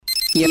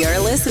You're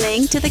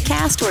listening to the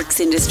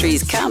Castworks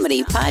Industries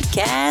Comedy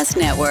Podcast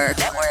Network.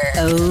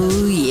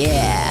 Oh,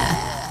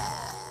 yeah.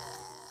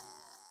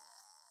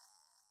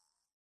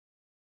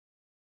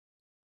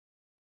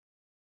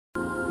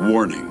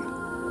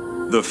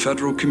 Warning. The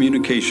Federal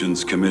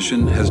Communications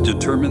Commission has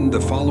determined the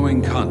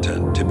following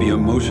content to be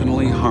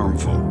emotionally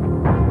harmful.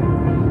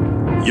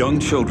 Young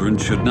children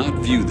should not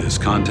view this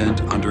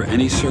content under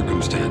any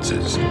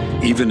circumstances,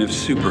 even if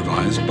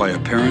supervised by a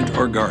parent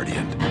or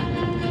guardian.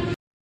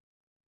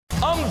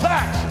 I'm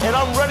back, and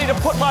I'm ready to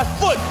put my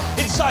foot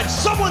inside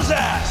someone's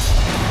ass.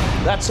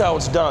 That's how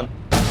it's done.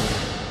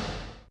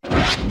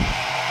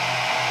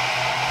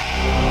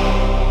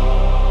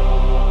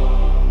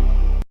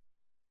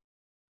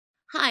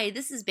 Hi,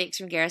 this is Bex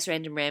from Garris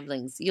Random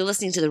Ramblings. You're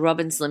listening to The Rob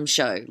and Slim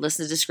Show.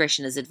 Listener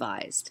discretion is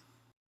advised.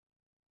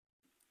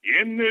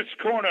 In this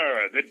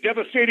corner, the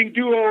devastating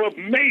duo of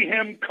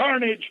mayhem,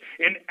 carnage,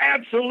 and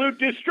absolute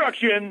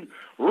destruction,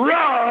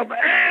 Rob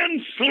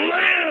and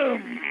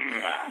Slim!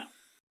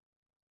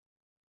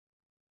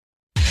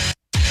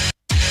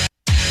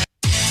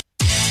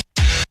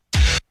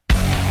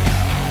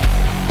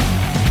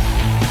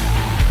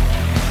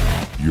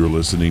 You're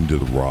listening to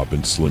The Rob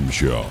and Slim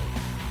Show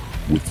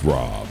with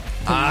Rob.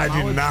 I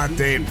do not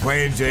date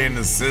plain Jane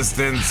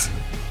assistants.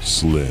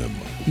 Slim.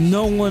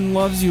 No one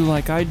loves you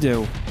like I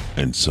do.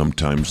 And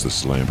sometimes the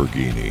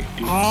Slamborghini.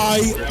 I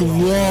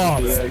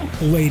love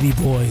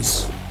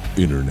ladyboys.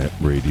 Internet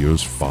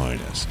radio's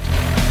finest.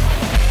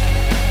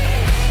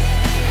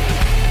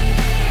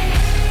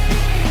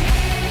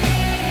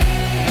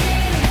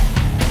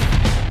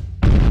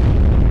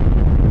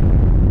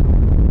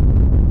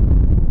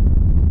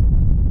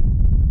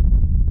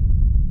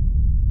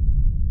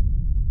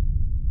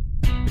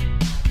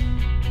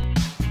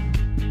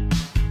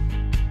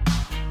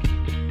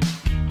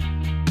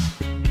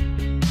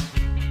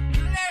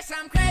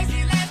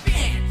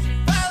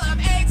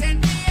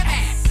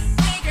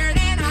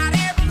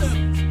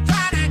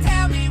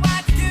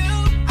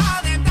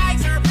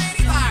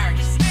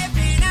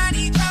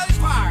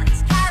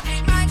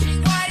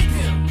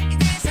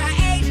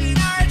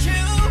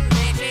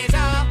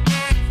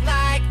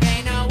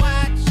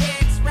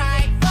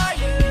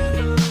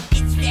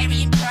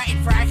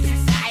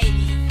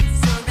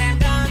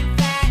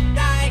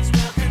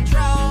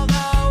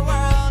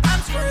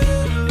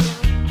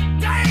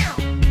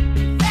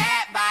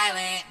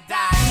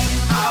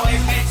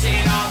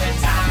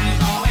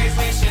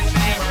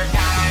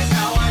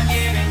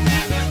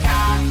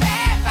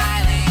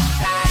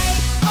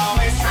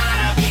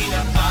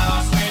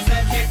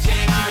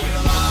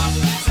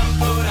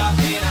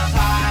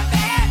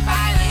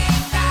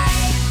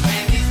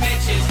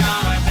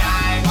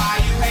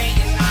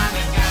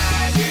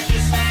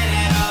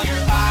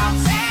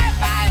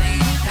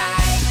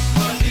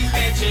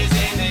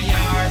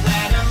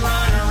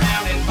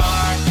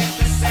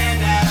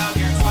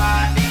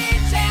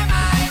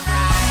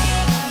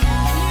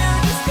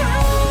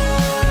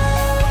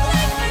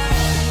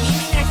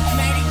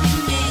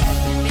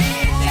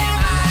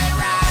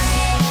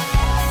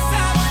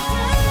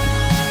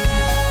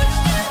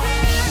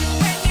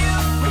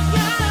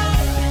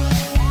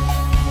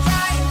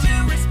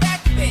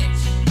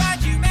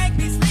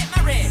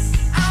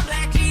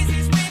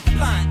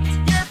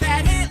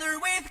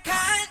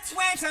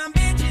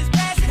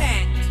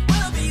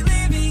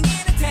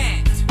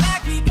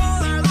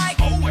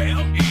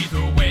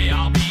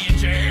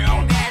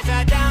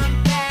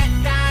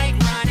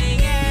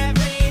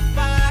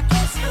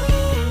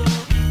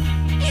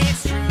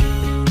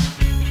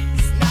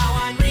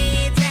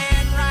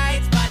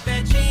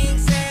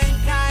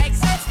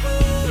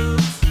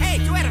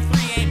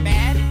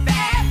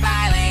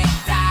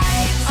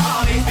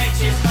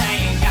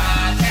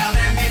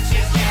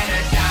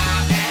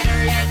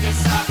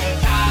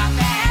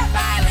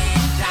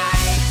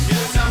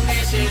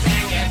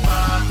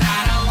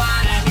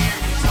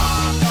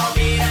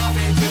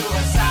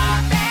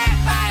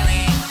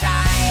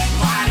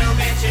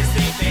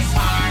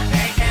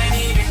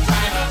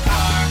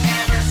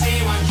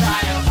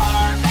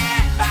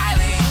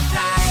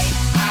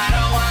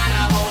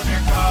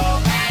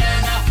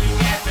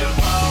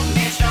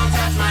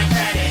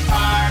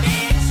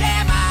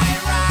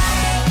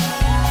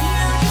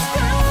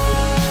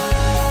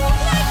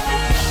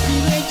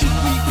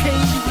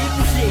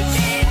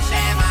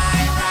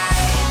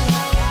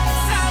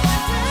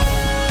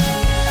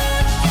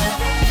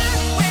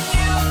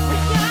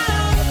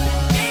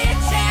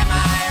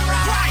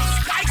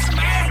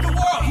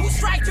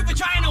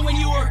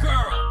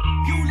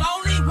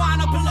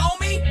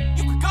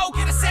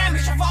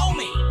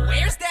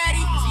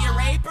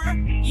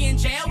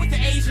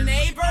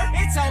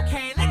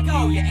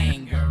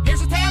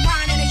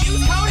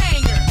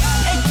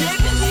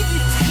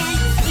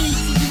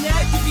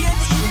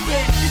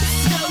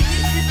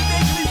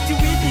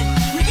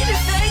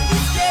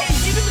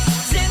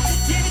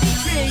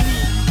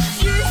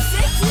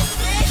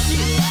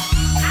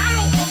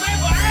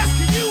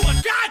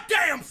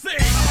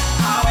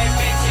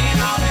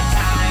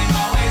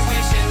 Always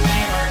wishing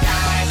they were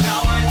guys, no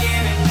one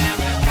giving them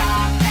the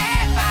top.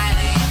 That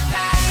violent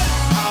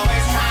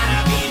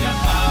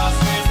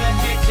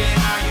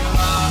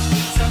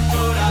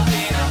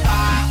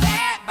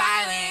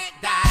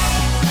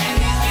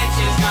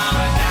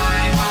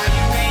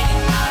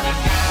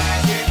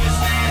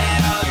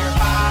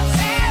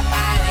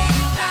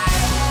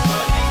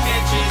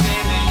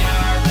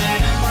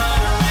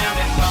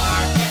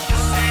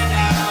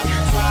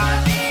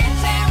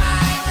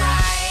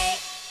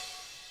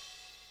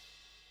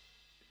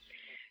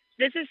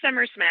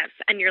Summersmith,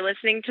 and you're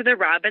listening to The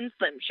Rob and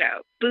Slim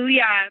Show.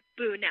 Booyah,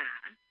 boo nah.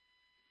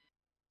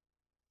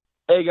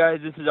 Hey guys,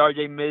 this is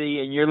RJ Mitty,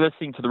 and you're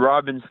listening to The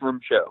Rob and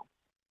Slim Show.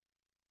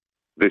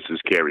 This is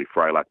Kerry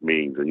Frylock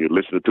Means, and you're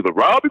listening to The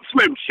Rob and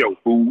Slim Show,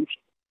 fools.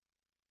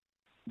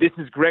 This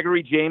is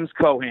Gregory James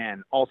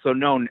Cohan, also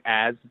known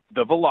as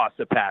the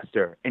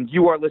Velocipastor, and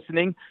you are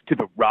listening to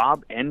The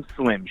Rob and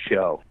Slim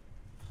Show.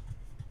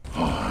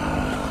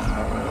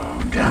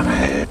 Oh, damn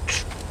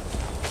it.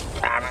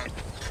 Damn it.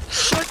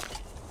 Shit.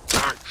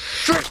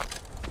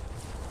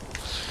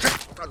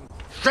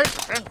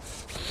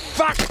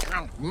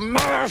 Fucking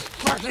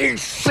motherfucking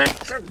shit.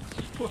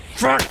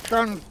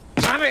 Fucking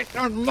damn it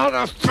and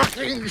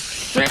motherfucking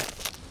shit.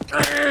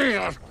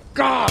 Jesus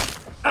God.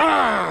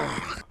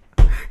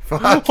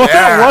 Fuck what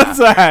yeah. was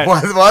that?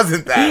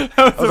 Wasn't that?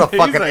 That was a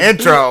fucking amazing.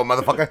 intro,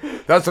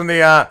 motherfucker. That's from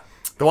the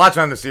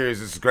Watchmen on the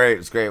series. It's great.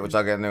 It's great, which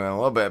I'll get into in a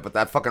little bit. But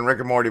that fucking Rick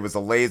and Morty was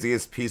the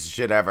laziest piece of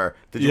shit ever.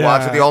 Did you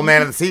watch it? The old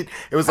man in the seat?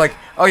 It was like,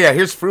 oh yeah,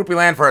 here's Froopy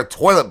Land for a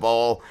toilet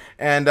bowl.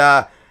 And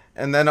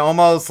then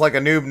almost like a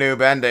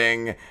noob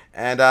ending.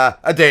 And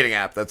a dating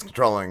app that's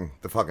controlling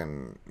the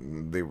fucking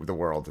the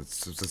world.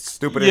 It's the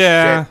stupidest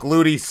shit.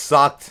 Gluty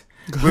sucked.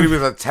 Gluty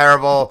was a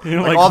terrible. You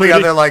know, like all Gluty? The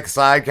other like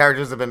side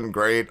characters have been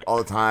great all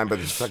the time, but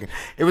it's fucking.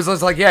 It was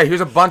just like, yeah,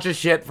 here's a bunch of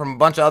shit from a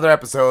bunch of other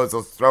episodes.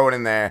 Let's throw it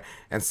in there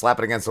and slap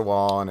it against the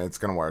wall, and it's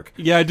gonna work.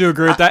 Yeah, I do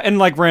agree with that. And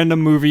like random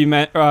movie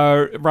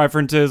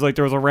references, like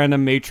there was a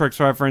random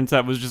Matrix reference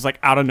that was just like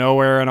out of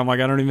nowhere, and I'm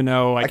like, I don't even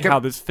know how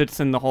this fits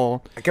in the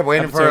whole. I kept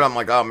waiting episode. for it. I'm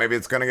like, oh, maybe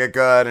it's gonna get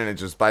good, and it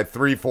just by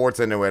 3/4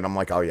 into it, I'm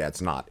like, oh yeah,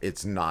 it's not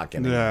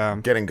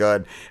getting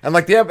good. And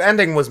like the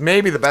ending was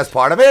maybe the best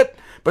part of it.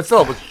 But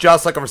still, it was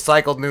just like a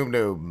recycled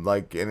noob,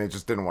 like, and it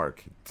just didn't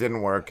work. The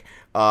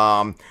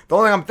only thing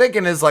I'm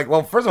thinking is like,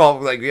 well, first of all,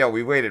 like, yeah,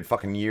 we waited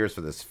fucking years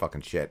for this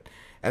fucking shit,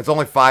 and it's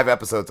only 5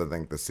 episodes, I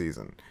think, this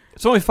season.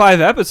 It's only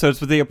 5 episodes,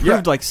 but they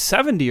approved like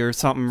 70 or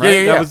something,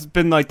 right? Yeah. That was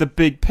been like the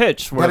big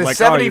pitch. Where But it's like,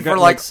 70 you for got,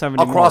 like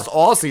 70 across more.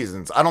 all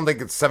seasons. I don't think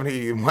it's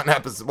 71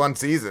 episodes, one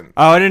season.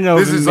 Oh, I didn't know.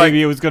 This is maybe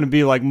like, it was going to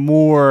be like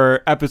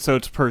more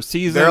episodes per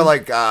season. They're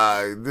like,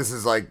 this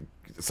is like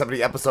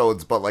 70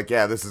 episodes, but like,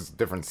 yeah, this is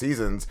different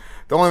seasons.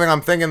 The only thing I'm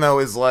thinking though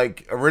is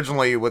like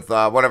originally with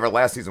whatever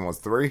last season was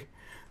 3.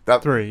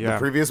 3, yeah. The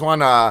previous one,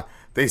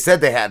 they said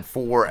they had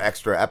 4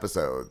 extra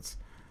episodes.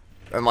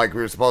 And like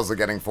we were supposedly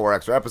getting 4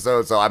 extra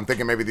episodes, so I'm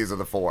thinking maybe these are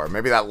the 4.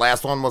 Maybe that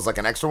last one was like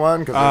an extra one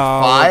because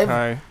there's 5.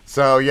 Okay.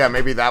 So yeah,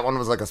 maybe that one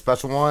was like a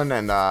special one,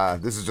 and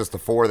this is just the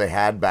 4 they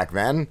had back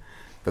then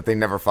that they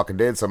never fucking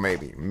did. So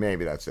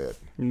maybe that's it.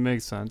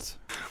 Makes sense.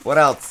 What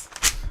else?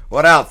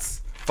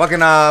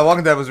 Fucking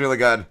Walking Dead was really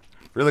good.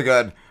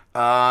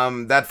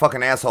 That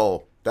fucking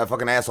asshole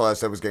I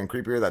said was getting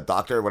creepier. That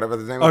doctor, whatever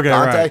his name was,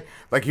 Dante. Right.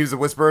 Like he was the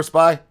Whisperer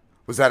spy.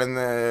 Was that in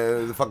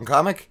the fucking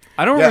comic?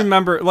 I don't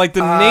remember. Like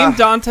the name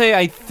Dante,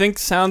 I think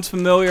sounds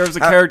familiar as a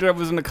character that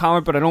was in the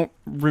comic, but I don't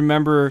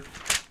remember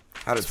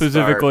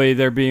specifically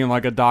there being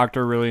like a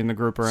doctor really in the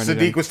group or anything.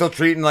 Sadiq was still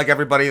treating like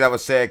everybody that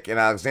was sick in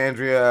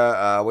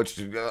Alexandria, which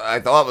I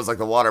thought was like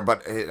the water,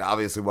 but it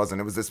obviously wasn't.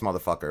 It was this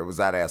motherfucker. It was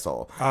that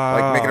asshole.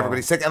 Like making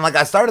everybody sick. And like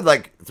I started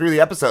like through the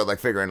episode like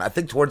figuring, I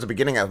think towards the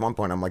beginning at one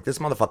point I'm like, this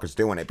motherfucker's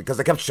doing it because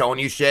they kept showing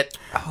you shit.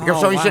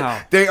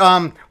 They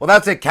well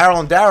that's it. Carol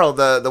and Daryl,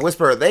 the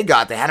Whisperer, they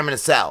had him in a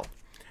cell.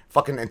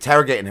 Fucking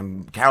interrogating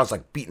him. Carol's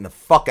like beating the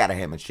fuck out of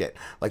him and shit.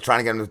 Like trying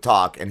to get him to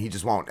talk, and he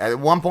just won't. At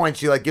one point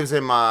she like gives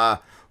him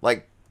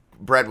like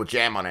bread with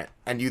jam on it,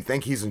 and you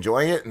think he's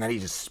enjoying it, and then he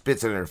just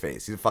spits it in her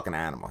face. He's a fucking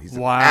animal. He's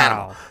an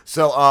animal.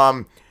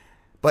 So,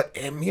 but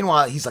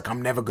meanwhile, he's like,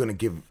 I'm never gonna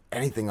give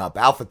anything up.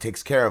 Alpha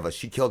takes care of us.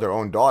 She killed her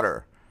own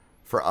daughter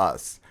for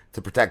us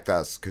to protect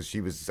us because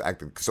she was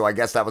acting. So I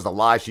guess that was a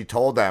lie she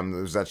told them,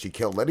 was that she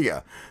killed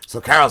Lydia.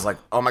 So Carol's like,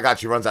 oh my god,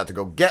 she runs out to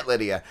go get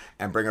Lydia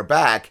and bring her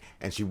back,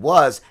 and she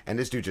was, and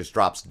this dude just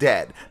drops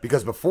dead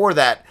because before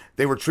that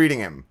they were treating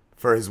him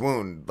for his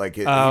wound, like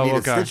he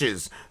needed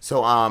stitches.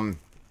 So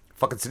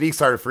fucking Sadiq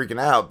started freaking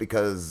out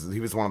because he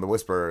was one of the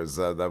Whisperers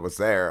that was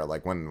there,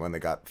 like when they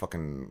got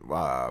fucking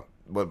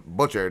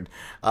butchered.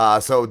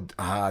 So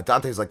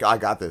Dante's like, I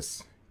got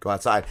this. Go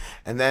outside.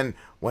 And then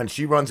when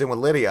she runs in with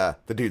Lydia,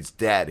 the dude's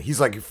dead.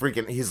 He's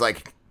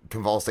like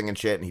convulsing and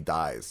shit, and he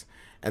dies.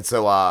 And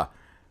so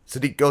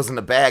Sadiq goes in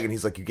the bag, and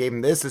he's like, you gave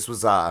him this? This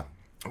was,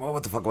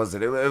 what the fuck was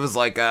it? It was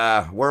like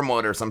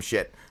wormwood or some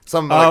shit.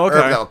 Some herb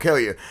that'll kill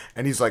you.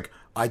 And he's like,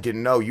 I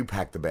didn't know you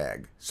packed the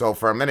bag. So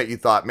for a minute you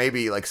thought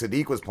maybe like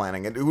Sadiq was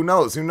planning it. Who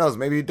knows?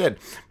 Maybe he did.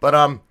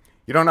 But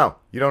you don't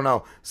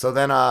know. So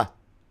then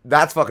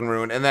that's fucking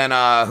ruined. And then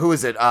who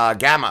is it?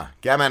 Gamma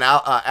and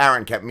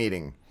Aaron kept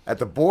meeting at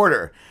the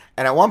border.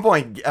 And at one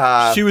point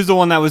she was the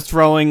one that was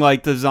throwing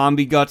like the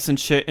zombie guts and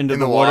shit into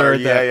the water.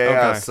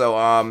 Yeah.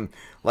 So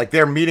like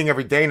they're meeting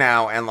every day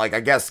now, and like I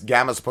guess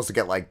Gamma's supposed to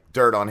get like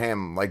dirt on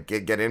him, like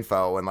get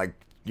info and like,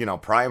 you know,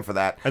 pry him for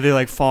that. Are they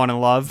like falling in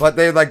love? But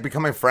they're like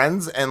becoming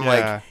friends, and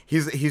like he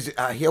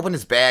opened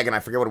his bag, and I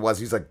forget what it was.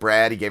 He's like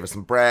bread. He gave her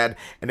some bread,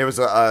 and there was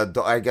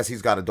I guess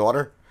he's got a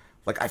daughter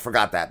Like, I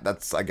forgot that.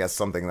 That's, I guess,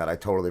 something that I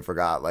totally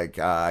forgot. Like,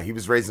 he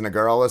was raising a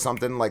girl or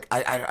something. Like,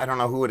 I don't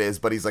know who it is,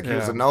 but he's like,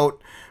 here's a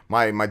note.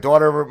 My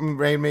daughter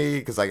made me,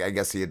 because I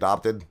guess he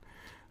adopted.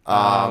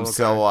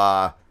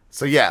 Okay.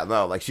 So yeah,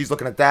 no, like, she's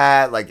looking at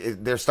that. Like,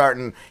 he's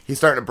starting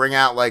to bring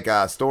out, like,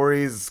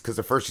 stories, because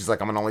at first she's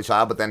like, I'm an only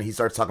child, but then he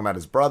starts talking about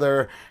his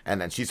brother, and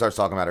then she starts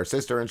talking about her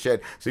sister and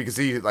shit. So you can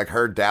see, like,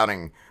 her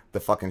doubting the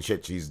fucking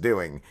shit she's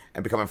doing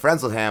and becoming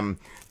friends with him.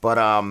 But,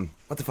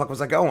 what the fuck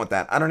was I going with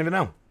that? I don't even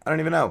know.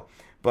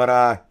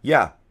 But,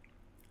 yeah.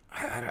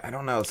 I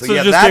don't know. So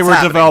yeah, just that's they were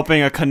happening.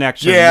 Developing a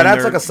connection. Yeah,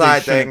 that's like a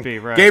side thing. Be,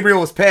 right. Gabriel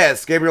was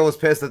pissed. Gabriel was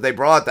pissed that they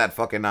brought that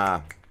fucking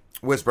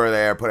whisperer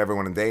there, put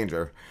everyone in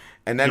danger.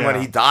 And then when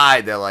he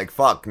died, they're like,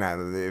 fuck, now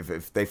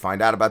if they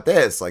find out about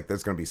this, like,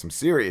 there's going to be some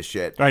serious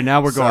shit. Right,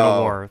 now we're going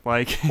to war.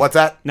 Like, what's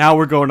that? Now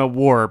we're going to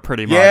war,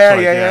 pretty much.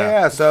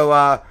 Yeah. So,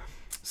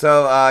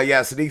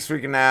 Sadiq's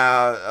freaking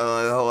out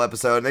the whole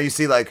episode. And then you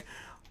see, like,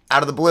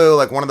 out of the blue,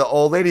 like, one of the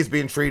old ladies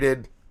being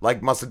treated,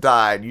 like, must have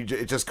died.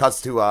 It just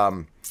cuts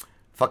to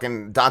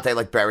fucking Dante,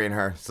 like, burying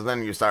her. So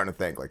then you're starting to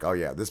think, like, oh,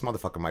 yeah, this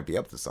motherfucker might be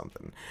up to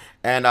something.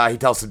 And he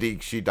tells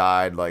Sadiq she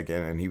died, like,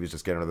 and he was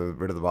just getting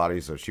rid of the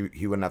body so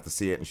he wouldn't have to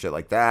see it and shit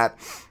like that.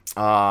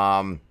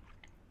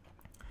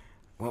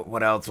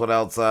 What else?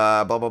 Blah,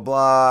 blah,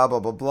 blah, blah,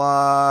 blah,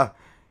 blah.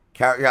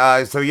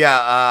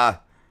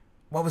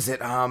 What was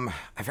it? I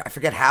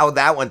forget how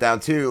that went down,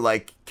 too.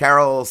 Like,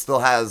 Carol still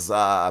has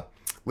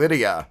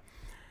Lydia.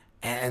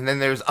 And then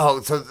there's,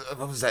 what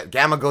was that?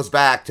 Gamma goes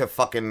back to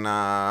fucking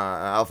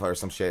Alpha or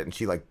some shit, and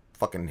she, like,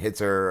 fucking hits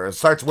her, or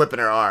starts whipping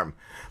her arm,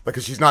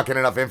 because she's not getting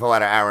enough info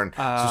out of Aaron.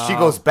 So she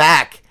goes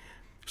back.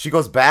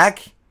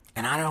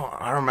 And I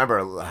don't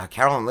remember.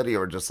 Carol and Lydia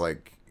were just,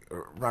 like,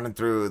 running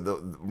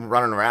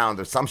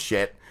around or some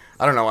shit.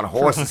 I don't know, on a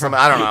horse or something.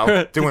 I don't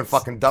know, doing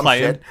fucking dumb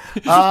shit.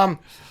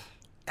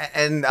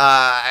 And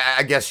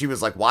I guess she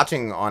was, like,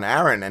 watching on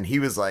Aaron, and he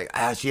was like,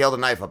 she held a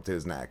knife up to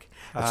his neck.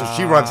 And so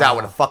she runs out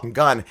with a fucking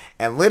gun,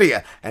 and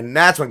Lydia, and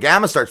that's when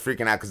Gamma starts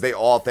freaking out, because they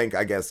all think,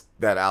 I guess,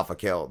 that Alpha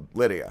killed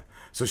Lydia.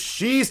 So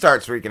she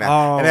starts freaking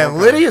out, and then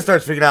Lydia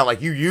starts freaking out,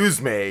 like, you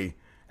used me,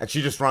 and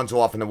she just runs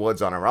off in the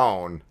woods on her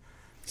own.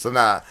 So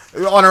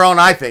on her own,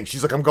 I think.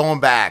 She's like, I'm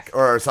going back,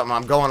 or something,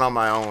 I'm going on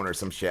my own, or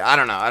some shit. I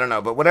don't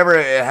know, but whatever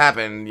it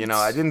happened,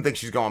 I didn't think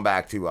she's going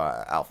back to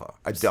Alpha.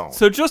 I don't.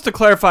 So just to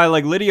clarify,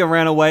 like, Lydia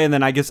ran away, and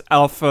then I guess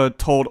Alpha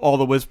told all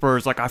the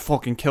Whisperers, like, I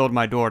fucking killed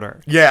my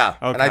daughter. Yeah,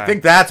 okay. And I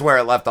think that's where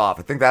it left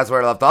off.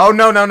 Oh,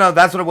 no,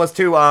 that's what it was,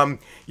 too. It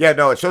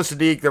shows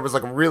Sadiq. There was,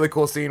 like, a really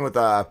cool scene with,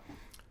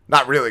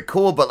 not really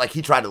cool, but, like,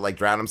 he tried to, like,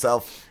 drown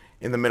himself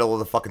in the middle of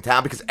the fucking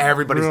town because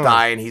everybody's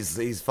dying.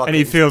 He's fucking, and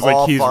he feels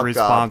like he's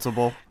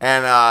responsible. Up.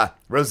 And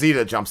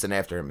Rosita jumps in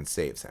after him and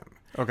saves him.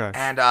 Okay.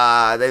 And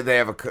they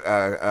have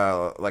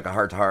like a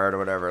heart-to-heart or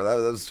whatever. That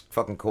was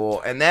fucking cool.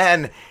 And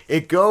then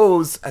it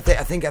goes, I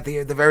think at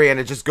the very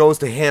end, it just goes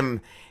to him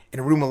in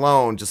a room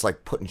alone, just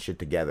like putting shit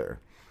together.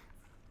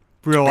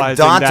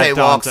 Realizing and Dante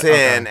walks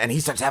in, okay. And he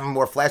starts having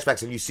more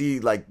flashbacks, and you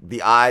see like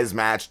the eyes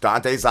match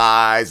Dante's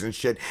eyes and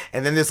shit.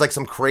 And then there's like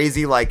some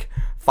crazy like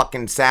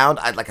fucking sound,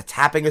 like a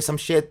tapping or some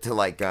shit to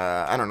like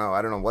I don't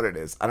know what it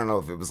is. I don't know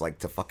if it was like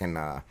to fucking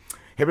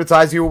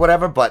hypnotize you or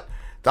whatever, but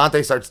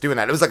Dante starts doing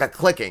that. It was like a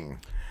clicking.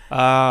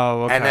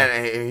 Oh, okay. And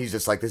then he's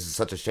just like, this is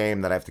such a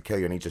shame that I have to kill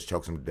you, and he just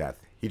chokes him to death.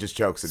 He just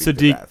chokes Sadiq to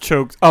death.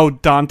 chokes. Oh,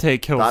 Dante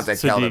kills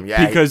Sadiq. Killed him,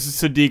 yeah. Because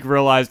Sadiq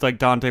realized like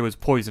Dante was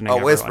poisoning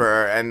everyone.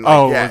 Whisperer, and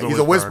like, he's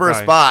a whisperer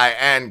spy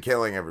and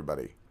killing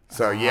everybody.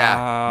 So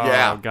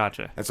yeah.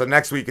 Gotcha. And so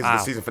next week is the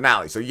season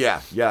finale. So yeah,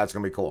 it's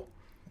gonna be cool.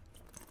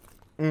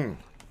 And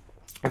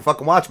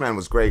fucking Watchmen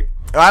was great.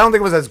 I don't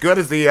think it was as good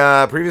as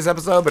the previous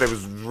episode, but it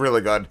was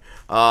really good.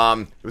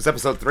 It was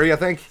episode 3, I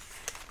think,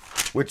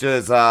 which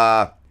is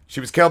she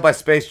was killed by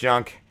space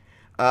junk.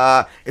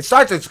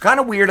 It's kind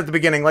of weird at the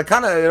beginning, like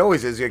it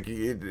always is.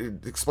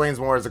 It explains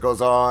more as it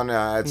goes on.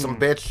 It's some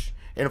bitch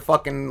in a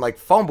fucking like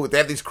phone booth. They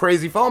have these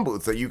crazy phone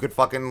booths that you could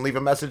fucking leave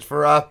a message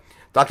for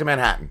Dr.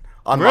 Manhattan.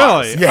 On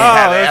Mars. Really?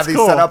 Yeah, they have these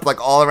set up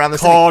like all around the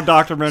city. Call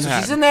Dr. Manhattan.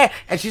 So she's in there,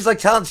 and she's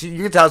like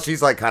you can tell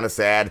she's like kind of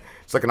sad.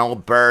 She's like an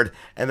old bird,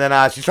 and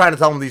then she's trying to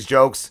tell him these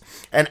jokes.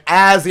 And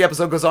as the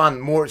episode goes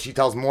on, she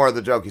tells more of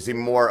the joke. You see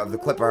more of the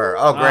clip of her.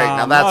 Oh, great!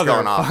 Now that's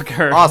going off.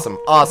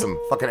 Awesome.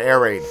 Fucking air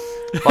raid.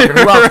 Fucking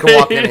who else can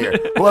walk in here?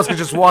 Who else could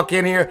just walk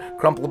in here,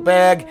 crumple a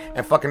bag,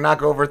 and fucking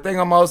knock over a thing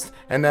almost,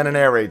 and then an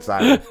air raid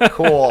siren?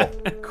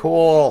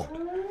 Cool.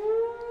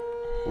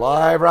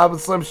 Live Rob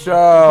and Slim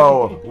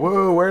Show.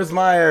 Woo, where's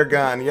my air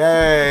gun?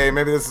 Yay,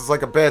 maybe this is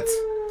like a bit.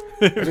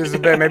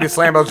 Maybe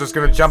Slambo's just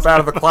going to jump out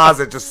of the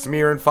closet just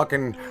smearing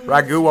fucking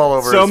ragu all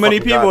over so his many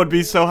fucking people gun. would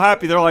be so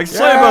happy. They're like,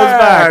 Slambo's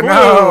back.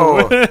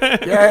 No.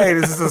 Yay,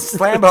 this is a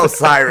Slambo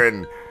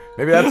siren.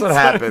 Maybe that's what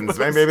happens.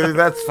 Maybe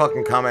that's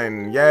fucking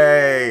coming.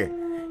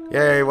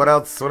 Yay, what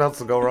else will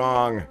go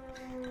wrong?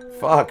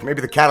 Fuck,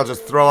 maybe the cat will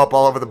just throw up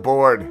all over the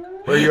board.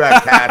 Where are you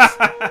at, cats?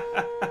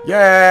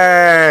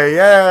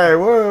 Yay,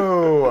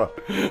 woo!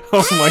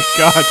 Oh my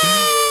god.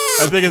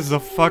 I think it's the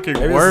fucking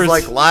Maybe worst.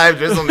 This is like live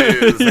drizzle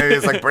news. Maybe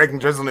it's like breaking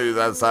drizzle news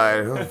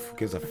outside. Who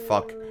gives a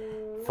fuck?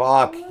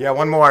 Fuck. Yeah,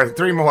 one more.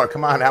 3 more.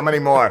 Come on. How many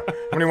more?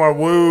 How many more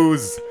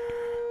woos?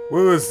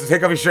 Woos.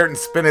 Take off your shirt and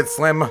spin it,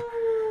 Slim.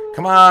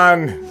 Come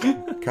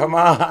on. Come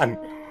on.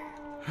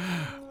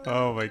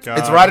 Oh my god.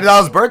 It's Ryder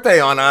Doll's birthday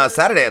on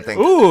Saturday, I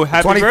think. Ooh,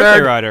 happy 23rd.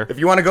 birthday, Ryder. If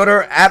you want to go to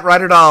her, at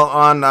Ryder Doll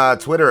on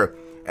Twitter,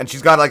 and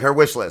she's got like her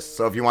wish list.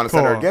 So if you want to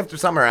send her a gift or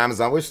something, her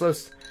Amazon wish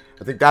list,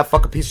 I think that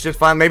fucking piece of shit's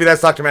fine. Maybe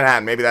that's Dr.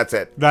 Manhattan. Maybe that's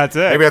it. That's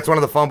it. Maybe that's one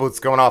of the phone booths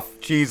going off.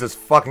 Jesus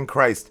fucking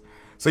Christ.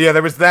 So yeah,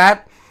 there was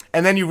that.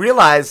 And then you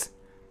realize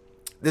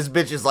this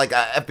bitch is like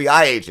a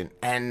FBI agent.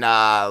 And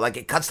like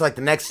it cuts to like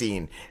the next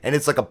scene. And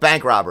it's like a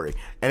bank robbery.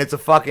 And it's a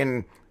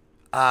fucking,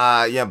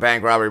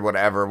 bank robbery,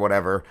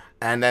 whatever.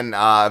 And then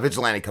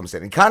Vigilante comes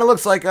in. He kind of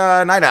looks like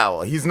Night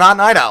Owl. He's not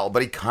Night Owl,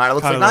 but he kind of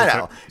looks like Night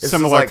Owl.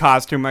 Similar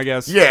costume, I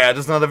guess. Yeah,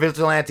 just another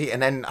Vigilante.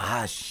 And then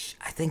I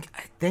think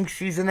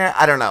she's in there.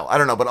 I don't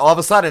know. But all of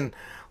a sudden,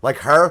 like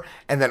her,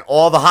 and then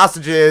all the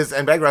hostages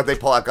and bank robbers, they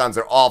pull out guns.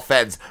 They're all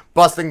feds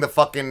busting the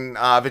fucking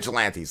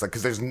vigilantes, like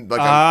because there's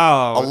like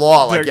a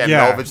law, like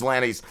no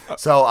vigilantes.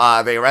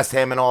 So they arrest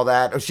him and all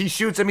that. She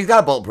shoots him. He's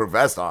got a bulletproof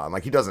vest on,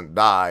 like he doesn't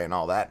die and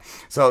all that.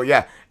 So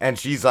yeah, and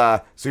she's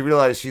so you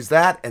realize she's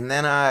that, and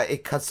then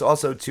it cuts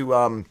also to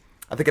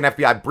I think an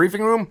FBI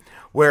briefing room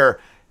where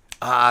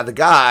the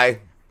guy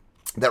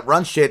that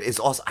runs shit is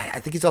also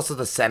I think he's also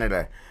the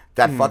senator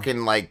that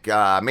fucking like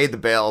made the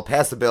bill,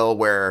 passed the bill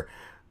where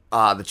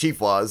the chief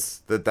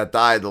was that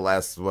died the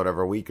last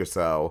week or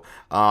so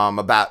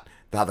about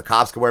how the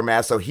cops could wear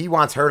masks. So he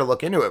wants her to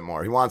look into it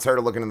more. He wants her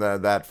to look into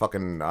that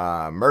fucking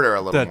murder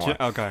a little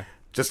more. Okay.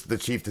 Just the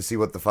chief to see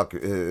what the fuck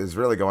is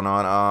really going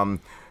on.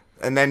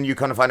 And then you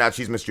kind of find out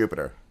she's Miss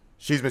Jupiter.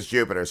 She's Miss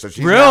Jupiter, so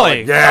she's really.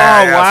 Like,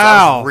 yeah, oh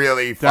wow, so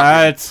really fucking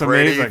that's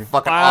pretty, amazing,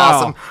 fucking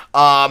wow.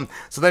 awesome.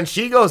 So then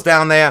she goes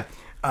down there.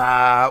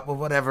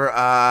 Whatever.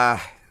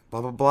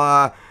 Blah blah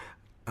blah.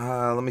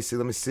 Let me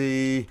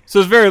see. So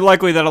it's very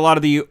likely that a lot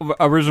of the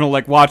original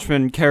like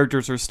Watchmen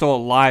characters are still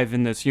alive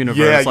in this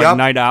universe. Yeah,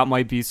 Night Owl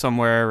might be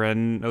somewhere,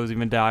 and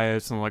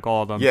Ozymandias, and like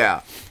all of them.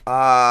 Yeah.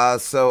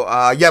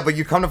 But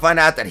you come to find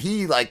out that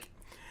he like.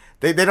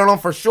 They don't know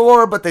for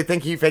sure, but they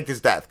think he faked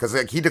his death because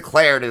like, he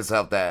declared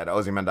himself dead,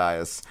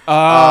 Ozymandias.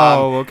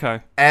 Oh,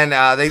 okay. And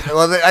I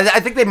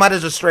think they might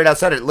have just straight out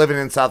said it, living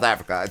in South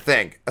Africa. I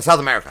think South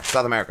America.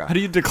 How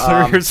do you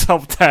declare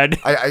yourself dead?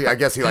 I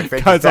guess he like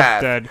faked his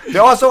death. Dead. They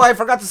also, I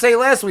forgot to say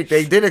last week,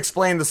 they did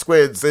explain the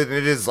squids. It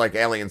is like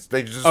aliens.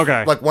 They just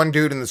like one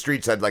dude in the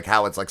street said like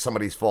how it's like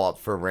somebody's fault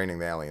for raining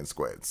the alien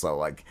squids. So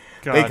like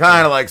they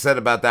kind of like said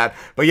about that.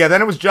 But yeah,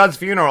 then it was Judd's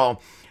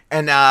funeral,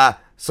 and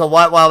so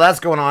while that's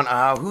going on,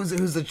 who's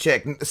the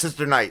chick?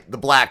 Sister Knight, the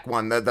black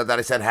one that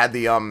I said had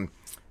the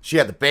she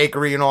had the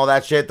bakery and all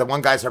that shit. The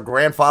one guy's her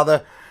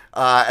grandfather.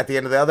 At the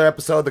end of the other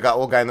episode, the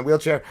old guy in the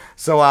wheelchair.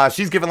 So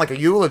she's giving like a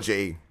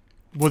eulogy.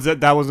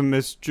 That was a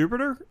Miss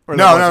Jupiter? Or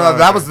no,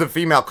 that was the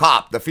female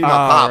cop. The female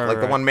cop,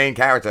 the one main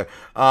character.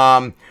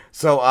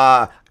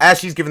 So as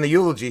she's giving the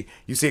eulogy,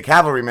 you see a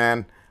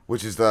cavalryman,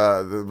 which is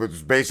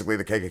basically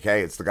the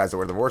KKK. It's the guys that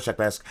wear the Rorschach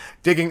mask,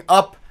 digging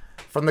up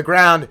from the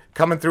ground,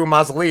 coming through a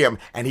mausoleum,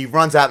 and he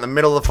runs out in the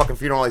middle of the fucking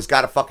funeral. He's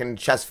got a fucking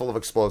chest full of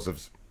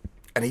explosives.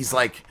 And he's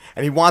like,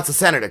 and he wants a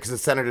senator because the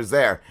senator's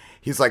there.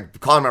 He's like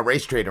calling him a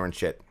race traitor and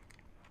shit.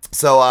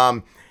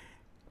 So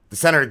the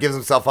senator gives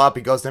himself up.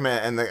 He goes to him,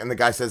 and the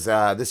guy says,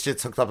 this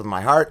shit's hooked up with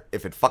my heart.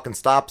 If it fucking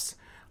stops,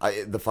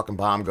 the fucking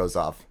bomb goes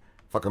off.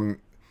 Fucking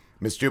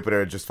Miss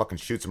Jupiter just fucking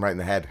shoots him right in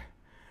the head,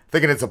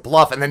 thinking it's a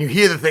bluff, and then you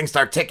hear the thing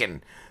start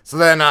ticking. So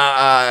then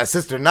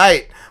Sister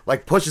Knight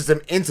like pushes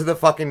him into the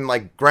fucking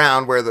like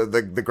ground where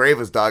the grave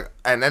was dug,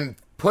 and then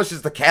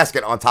pushes the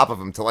casket on top of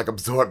him to like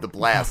absorb the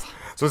blast.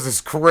 So it's this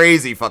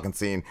crazy fucking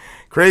scene.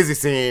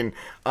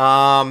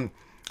 And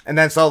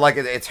then so like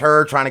it's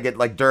her trying to get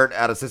like dirt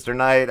out of Sister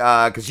Knight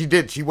because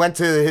she went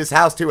to his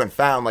house too and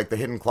found like the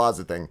hidden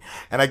closet thing.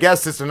 And I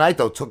guess Sister Knight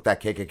though took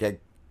that KKK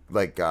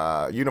like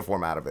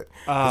uniform out of it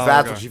because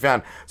that's what she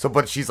found. So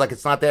but she's like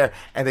it's not there,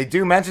 and they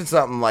do mention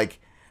something like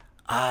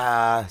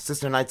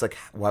Sister Knight's like,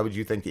 why would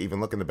you think to even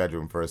look in the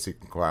bedroom for a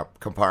secret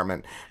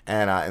compartment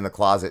and in the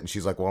closet? And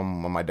she's like, well,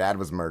 when my dad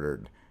was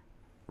murdered,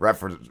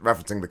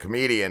 referencing the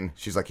comedian,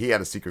 she's like, he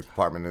had a secret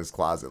compartment in his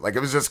closet. Like,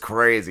 it was just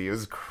crazy. It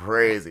was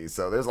crazy.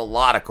 So there's a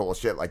lot of cool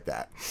shit like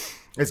that.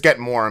 It's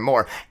getting more and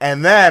more.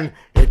 And then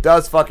it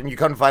does fucking, you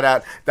come to find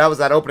out, that was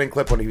that opening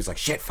clip when he was like,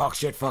 shit, fuck,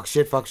 shit, fuck,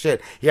 shit, fuck,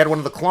 shit. He had one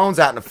of the clones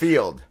out in the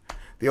field.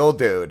 The old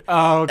dude.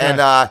 Oh, okay.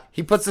 And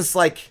he puts this,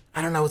 like,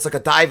 I don't know, it's like a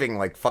diving,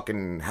 like,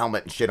 fucking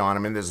helmet and shit on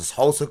him. And there's this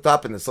hose hooked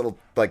up and this little,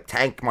 like,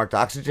 tank marked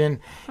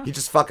oxygen. He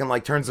just fucking,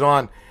 like, turns it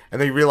on.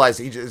 And then you realize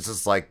it's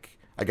just, like,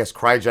 I guess,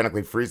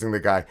 cryogenically freezing the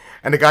guy.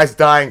 And the guy's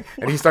dying.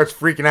 And he starts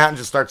freaking out and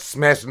just starts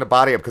smashing the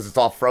body up because it's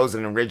all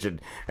frozen and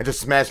rigid. And just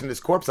smashing his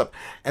corpse up.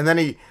 And then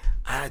he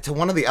to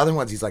one of the other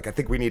ones, he's like, I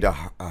think we need a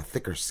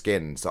thicker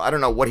skin. So I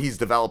don't know what he's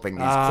developing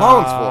these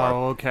clones for.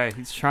 Oh, okay.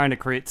 He's trying to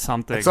create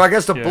something. And so I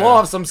guess to blow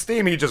off some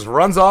steam, he just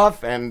runs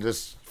off and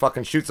just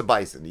fucking shoots a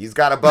bison. He's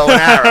got a bow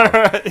and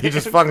arrow. He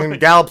just fucking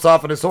gallops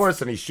off on his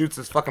horse and he shoots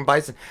this fucking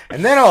bison.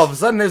 And then all of a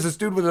sudden, there's this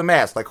dude with a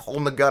mask, like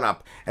holding the gun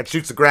up and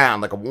shoots the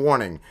ground like a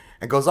warning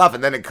and goes off.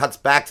 And then it cuts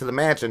back to the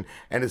mansion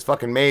and his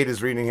fucking maid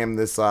is reading him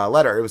this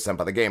letter. It was sent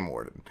by the game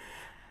warden.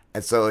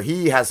 And so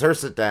he has her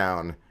sit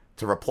down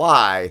to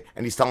reply,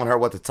 and he's telling her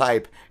what to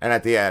type. And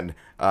at the end,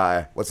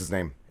 what's his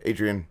name?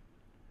 Adrian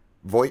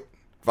Veidt?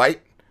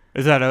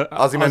 Is that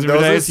Ozzy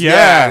Mendoza's?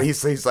 Yeah.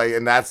 He's like,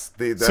 and that's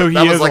so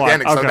that was like the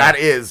ending. Okay. So that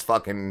is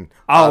fucking.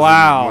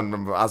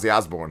 Ozzy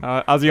Osbourne.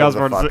 Ozzy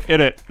Osbourne's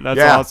in it.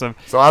 That's awesome.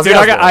 So Ozzy Dude,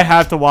 Osbourne. I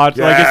have to watch.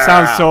 Like, it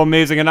sounds so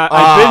amazing, and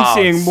I've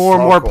been seeing more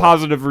and more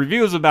positive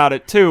reviews about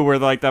it too. Where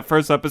like that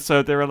first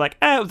episode, they were like,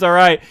 it was all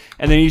right,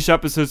 and then each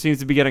episode seems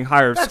to be getting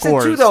higher scores.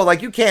 That's it too, though.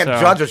 Like you can't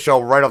judge a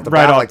show right off the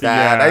bat like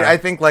that. Yeah. I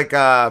think like.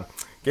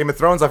 Game of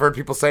Thrones, I've heard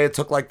people say it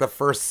took like the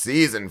first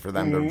season for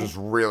them to just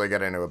really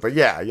get into it. But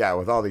yeah,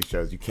 with all these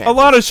shows, you can't. A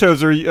lot of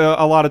shows are,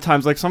 a lot of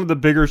times, like some of the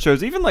bigger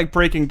shows, even like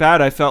Breaking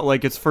Bad, I felt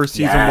like its first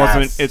season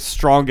wasn't its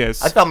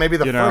strongest. I felt maybe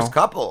the first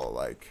couple,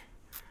 like.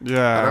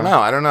 Yeah.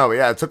 I don't know. But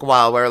yeah, it took a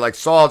while where like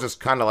Saul just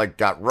kind of like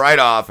got right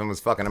off and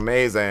was fucking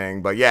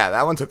amazing. But yeah,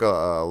 that one took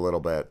a little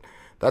bit.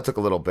 That took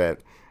a little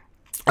bit.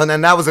 And then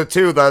that was it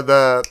too.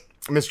 The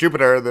Miss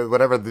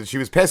Jupiter, she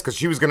was pissed because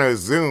she was going to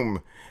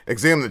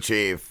exhume the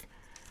chief.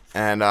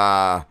 And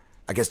I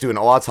guess do an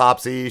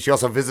autopsy. She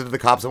also visited the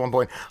cops at one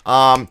point.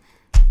 And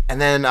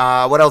then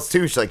what else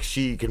too?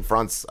 She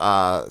confronts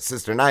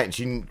Sister Night, and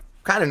she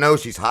kind of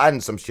knows she's hiding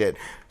some shit.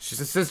 She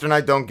says, "Sister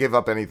Night, don't give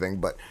up anything."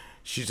 But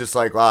she's just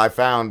like, "Well,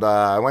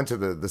 I went to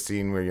the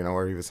scene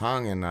where he was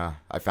hung, and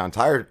I found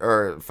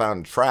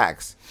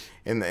tracks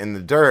in the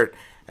dirt."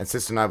 And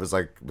Sister Night was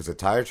like, "Was it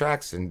tire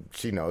tracks?" And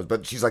she knows,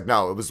 but she's like,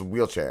 "No, it was a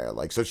wheelchair."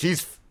 Like, so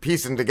she's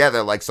piecing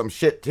together like some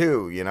shit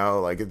too.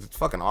 Like it's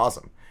fucking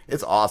awesome.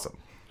 It's awesome.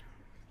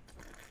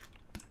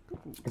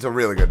 It's a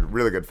really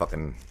good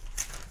fucking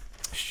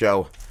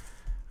show.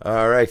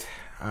 All right.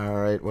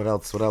 What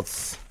else? I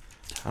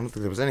don't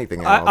think there was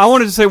anything else. I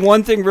wanted to say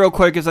one thing real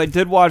quick, is I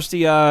did watch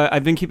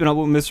I've been keeping up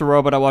with Mr.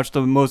 Robot. I watched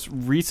the most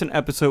recent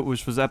episode,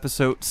 which was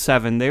episode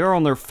 7. They are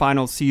on their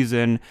final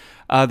season.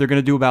 They're going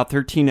to do about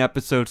 13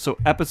 episodes. So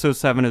episode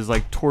 7 is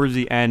like towards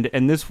the end.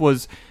 And this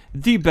was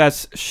the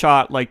best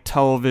shot like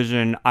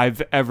television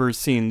I've ever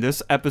seen.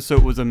 This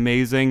episode was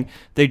amazing.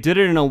 They did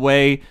it in a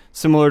way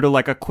similar to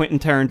like a Quentin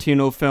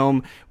Tarantino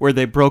film where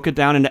they broke it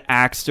down into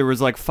acts. There was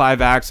like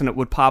 5 acts and it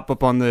would pop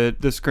up on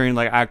the screen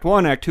like Act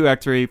 1, Act 2,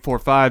 Act 3, 4,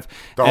 5.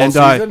 The whole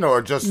season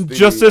or just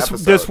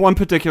this one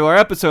particular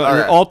episode. And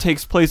it all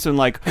takes place in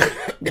like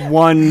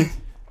one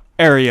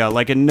area.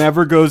 Like it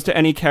never goes to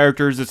any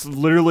characters. It's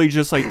literally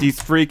just like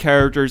these 3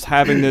 characters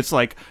having this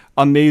like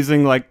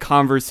amazing like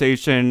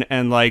conversation,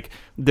 and like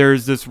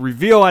there's this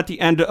reveal at the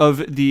end of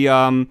the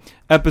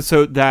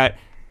episode that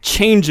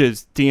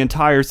changes the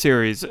entire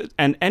series.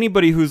 And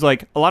anybody who's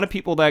like, a lot of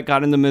people that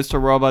got into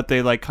Mr. Robot,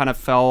 they like kind of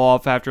fell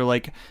off after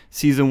like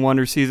season 1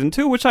 or season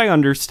 2, which I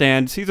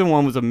understand. Season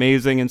 1 was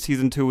amazing and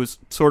season 2 was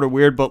sort of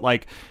weird, but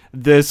like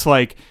this,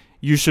 like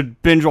you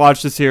should binge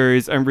watch the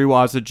series and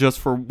rewatch it just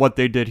for what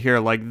they did here.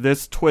 Like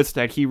this twist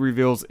that he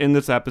reveals in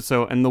this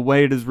episode and the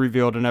way it is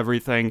revealed and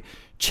everything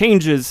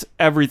changes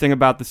everything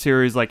about the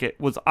series. Like it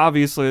was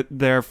obviously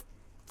there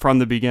from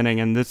the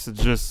beginning, and this is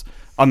just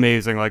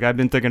amazing. Like I've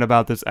been thinking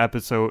about this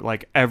episode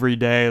like every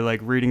day, like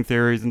reading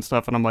theories and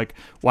stuff, and I'm like,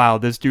 wow,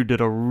 this dude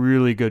did a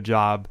really good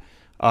job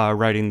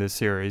writing this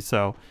series.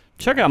 So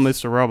check out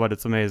Mr. Robot.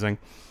 It's amazing.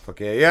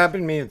 Okay, yeah, I've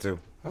been meaning to.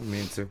 I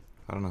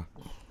don't know.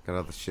 Got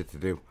other shit to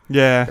do.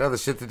 Yeah. Got other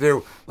shit to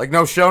do. Like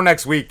no show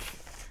next week.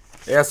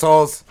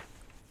 Assholes.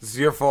 This is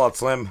your fault,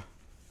 Slim.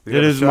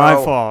 It is my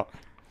fault.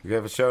 You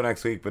have a show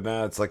next week, but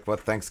now it's like,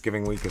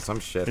 Thanksgiving week or some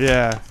shit.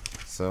 Yeah.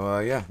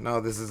 So,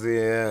 this is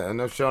the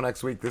no show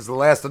next week. This is the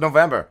last of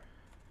November.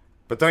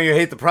 But don't you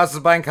hate the process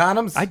of buying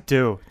condoms? I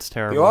do. It's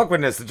terrible. The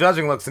awkwardness, the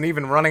judging looks, and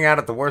even running out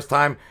at the worst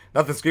time.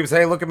 Nothing screams,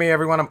 hey, look at me,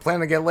 everyone, I'm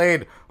planning to get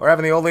laid. Or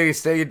having the old lady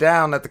stare you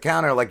down at the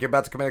counter like you're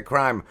about to commit a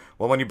crime.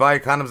 Well, when you buy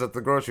your condoms at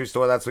the grocery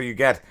store, that's what you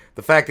get.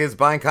 The fact is,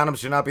 buying condoms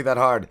should not be that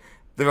hard.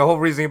 The whole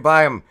reason you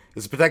buy them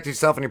is to protect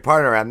yourself and your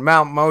partner. At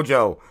Mount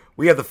Mojo,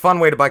 we have the fun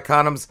way to buy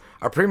condoms.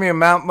 Our premium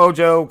Mount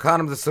Mojo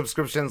condoms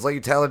subscriptions let you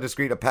tailor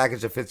discreet a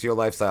package that fits your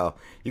lifestyle.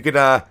 You could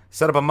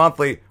set up a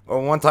monthly or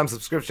one-time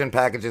subscription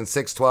package in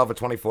 6, 12, or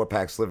 24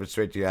 packs delivered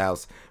straight to your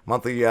house.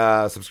 Monthly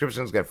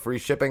subscriptions get free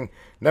shipping.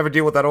 Never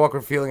deal with that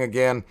awkward feeling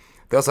again.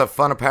 They also have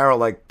fun apparel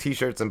like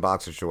t-shirts and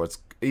boxer shorts.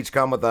 Each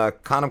come with a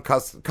condom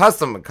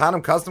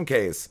custom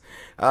case.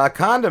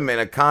 Condom in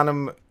a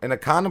condom.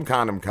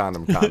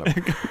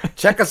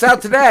 Check us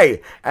out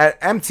today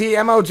at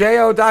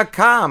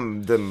mtmojo.com.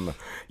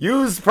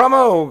 Use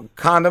promo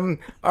condom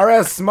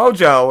RS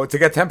Mojo to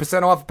get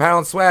 10% off apparel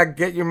and swag.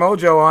 Get your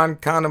mojo on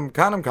condom.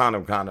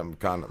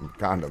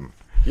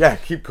 Yeah,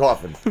 keep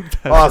coughing.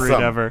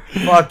 Awesome. Ever.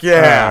 Fuck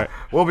yeah. Right.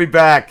 We'll be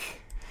back.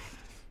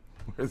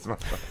 Where's my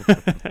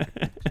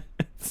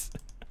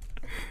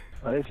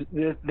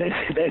This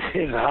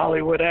is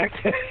Hollywood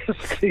actor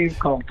Steve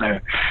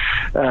Coulter.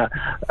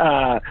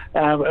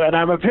 And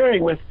I'm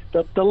appearing with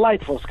the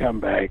delightful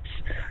scumbags,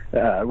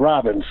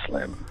 Rob and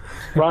Slim.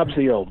 Rob's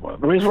the old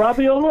one. Is Rob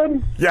the old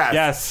one?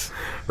 Yes.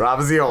 Rob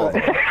is the old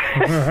one.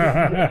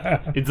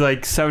 It's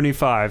like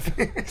 75.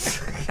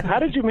 How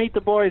did you meet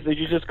the boys? Did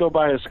you just go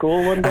by a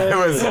school one day?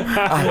 I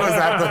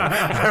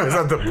was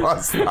at the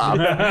bus stop.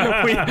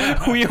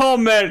 we all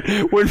met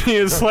when me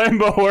and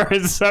Slambo were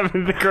in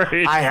 7th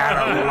grade. I had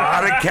a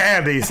lot of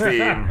candy,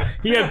 Steve.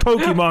 He had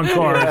Pokemon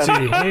cards.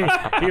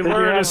 He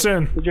lured us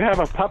in. Did you have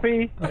a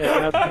puppy?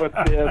 Yeah, that's what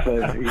you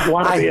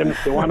want to be in.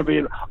 You want to be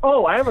in.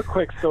 Oh, I have a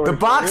quick story. The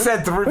box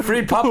said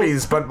 3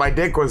 puppies, but my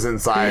dick was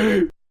inside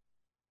it.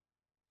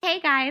 Hey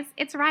guys,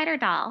 it's Ryder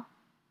Doll.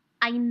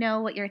 I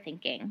know what you're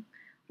thinking.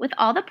 With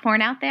all the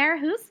porn out there,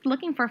 who's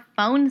looking for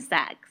phone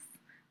sex?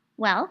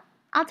 Well,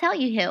 I'll tell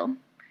you who.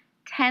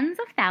 Tens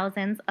of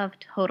thousands of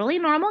totally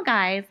normal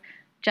guys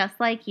just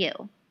like you,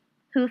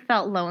 who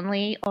felt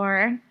lonely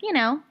or,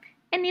 in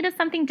need of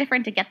something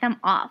different to get them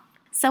off.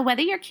 So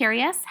whether you're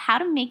curious how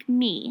to make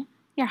me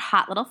your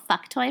hot little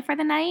fuck toy for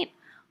the night,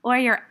 or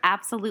you're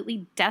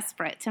absolutely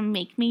desperate to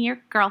make me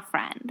your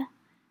girlfriend,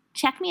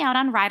 check me out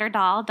on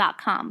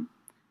ryderdoll.com.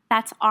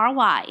 That's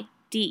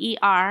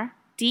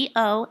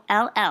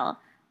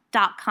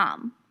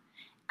RYDERDOLL.com.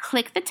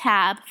 Click the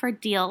tab for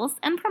deals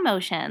and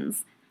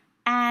promotions.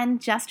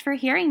 And just for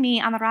hearing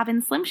me on the Rob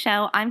and Slim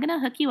Show, I'm going to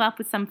hook you up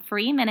with some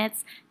free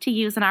minutes to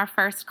use in our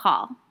first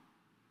call.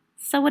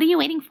 So what are you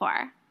waiting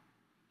for?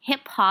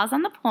 Hit pause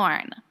on the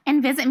porn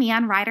and visit me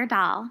on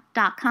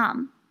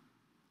ryderdoll.com.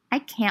 I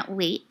can't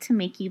wait to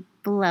make you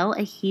blow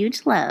a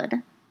huge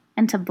load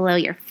and to blow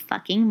your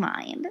fucking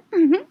mind.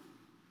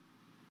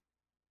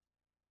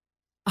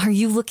 Are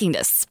you looking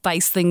to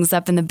spice things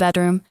up in the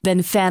bedroom? Been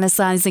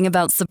fantasizing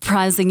about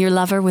surprising your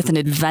lover with an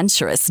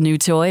adventurous new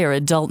toy or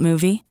adult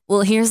movie?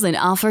 Well, here's an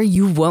offer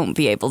you won't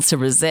be able to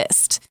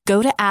resist.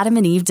 Go to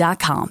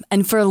adamandeve.com,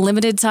 and for a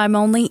limited time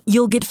only,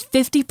 you'll get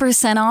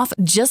 50% off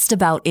just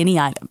about any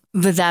item.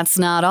 But that's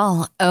not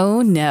all.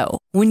 Oh, no.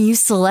 When you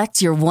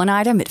select your one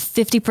item at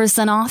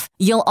 50% off,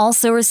 you'll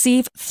also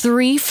receive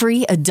 3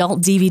 free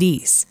adult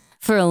DVDs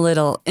for a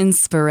little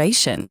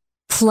inspiration.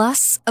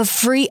 Plus, a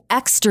free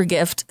extra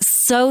gift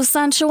so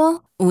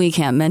sensual, we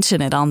can't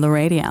mention it on the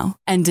radio.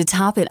 And to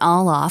top it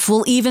all off,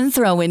 we'll even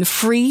throw in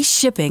free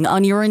shipping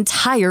on your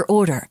entire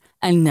order.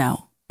 And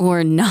no,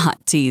 we're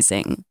not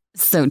teasing.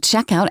 So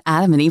check out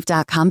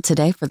adamandeve.com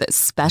today for this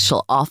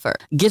special offer.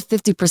 Get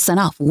 50%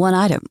 off one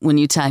item when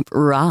you type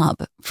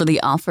ROB for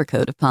the offer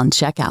code upon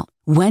checkout.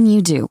 When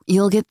you do,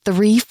 you'll get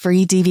 3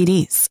 free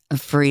DVDs, a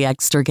free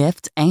extra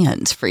gift,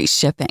 and free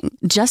shipping.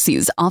 Just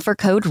use offer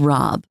code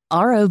ROB,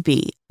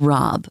 R-O-B,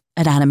 ROB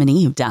at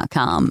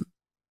adamandeve.com.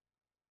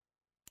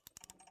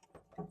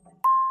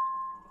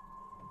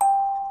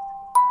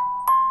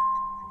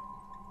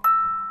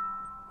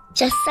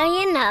 Just so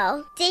you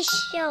know, this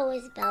show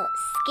is about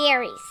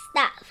scary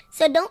stuff.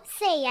 So don't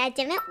say I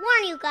didn't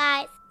warn you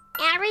guys.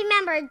 And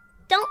remember,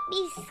 don't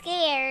be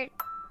scared.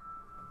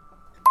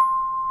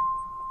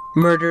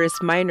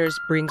 Murderous Minors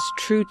brings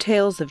true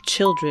tales of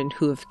children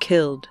who have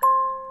killed.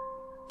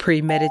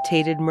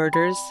 Premeditated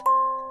murders,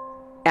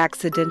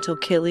 accidental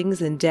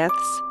killings and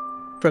deaths,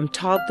 from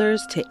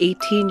toddlers to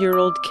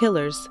 18-year-old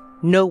killers,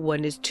 no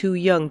one is too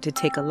young to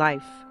take a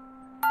life.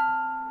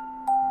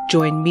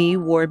 Join me,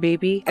 War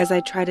Baby, as I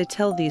try to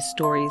tell these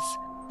stories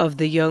of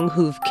the young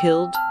who've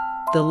killed,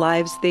 the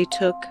lives they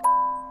took,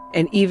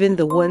 and even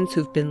the ones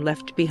who've been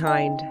left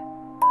behind.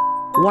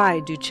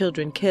 Why do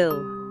children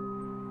kill?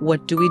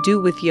 What do we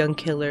do with young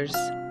killers?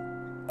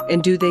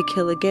 And do they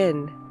kill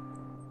again?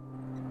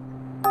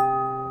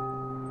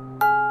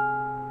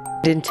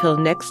 Until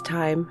next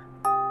time,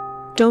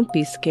 don't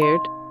be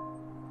scared.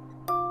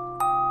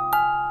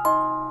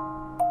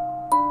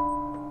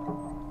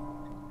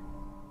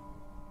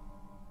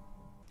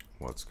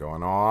 What's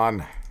going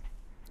on?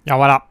 Yo,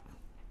 what up?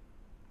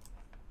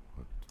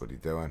 What are you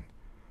doing?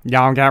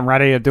 Yeah, I'm getting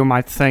ready to do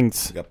my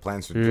things. You got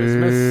plans for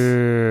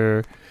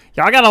Christmas?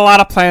 Yeah, I got a lot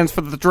of plans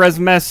for the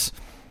Drizmas.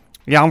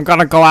 Yeah, I'm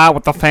gonna go out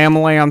with the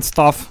family and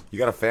stuff. You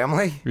got a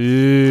family?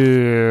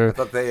 Yeah. I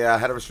thought they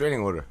had a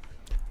restraining order.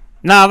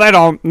 No, they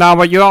don't. No,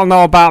 what you don't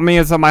know about me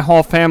is that my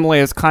whole family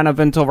is kind of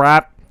into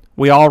rap.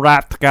 We all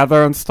rap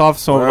together and stuff.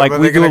 So, Well, like, but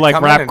we they're do, gonna like,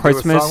 come rap in and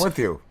Christmas. do a song with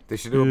you. They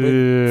should do a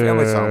big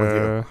family song with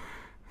you.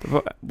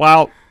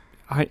 Well,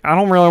 I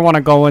don't really want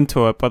to go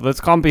into it, but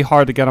it's gonna be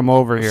hard to get them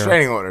over here.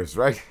 Restraining orders,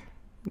 right?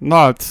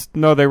 No,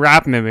 they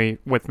rap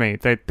with me.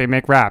 They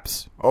make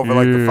raps. Over,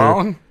 like, the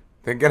phone?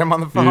 Then get them on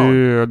the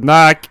phone. Yeah.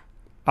 Nah,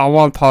 I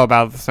won't talk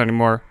about this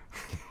anymore.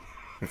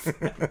 Do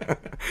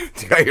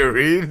you got your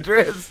read,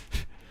 Driz?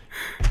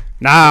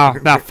 No,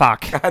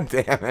 fuck. God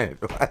damn it.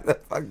 Why the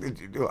fuck did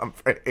you do on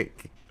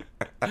break?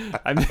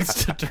 I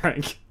mixed a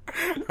drink.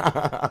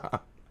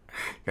 Got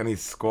any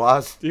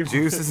squash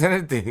juices in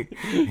it?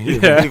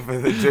 Yeah. For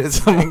the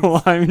Driz some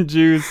things? lime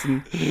juice.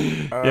 And,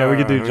 yeah, we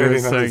could do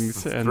Driz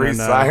things. Three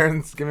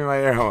sirens? Give me my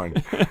air horn.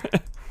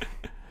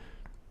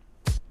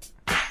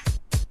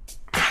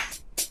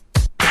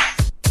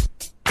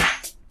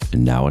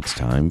 And now it's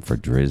time for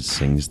Driz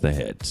Sings the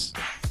Hits.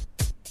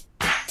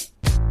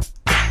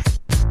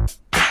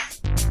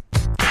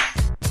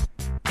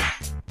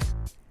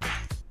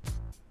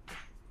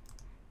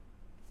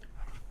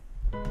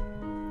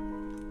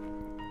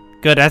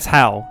 Good as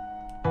hell.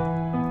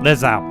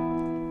 Lizzo.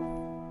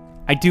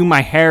 I do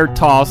my hair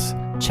toss,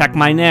 check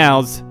my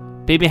nails.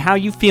 Baby, how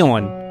you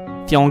feeling?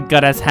 Feeling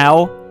good as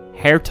hell?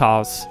 Hair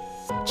toss,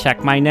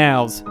 check my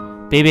nails.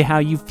 Baby, how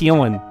you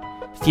feeling?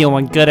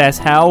 Feeling good as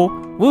hell?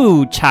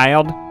 Woo,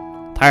 child.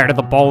 Tired of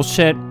the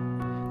bullshit?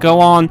 Go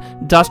on,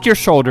 dust your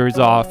shoulders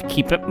off,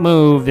 keep it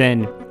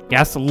moving.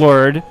 Yes,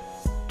 Lord.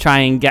 Try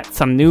and get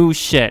some new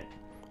shit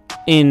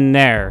in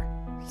there.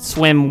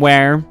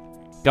 Swimwear.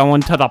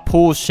 Going to the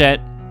pool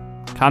shit.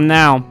 Come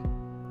now.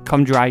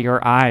 Come dry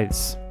your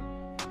eyes.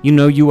 You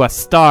know you a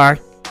star.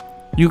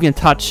 You can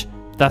touch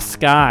the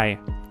sky.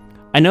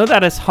 I know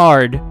that is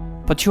hard,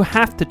 but you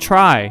have to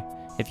try.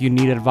 If you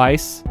need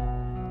advice,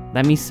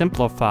 let me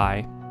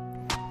simplify.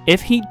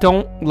 If he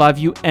don't love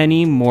you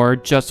anymore,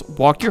 just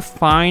walk your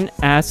fine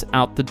ass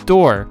out the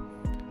door.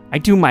 I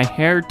do my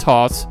hair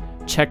toss,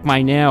 check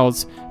my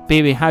nails.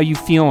 Baby, how you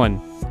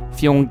feeling?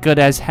 Feeling good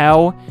as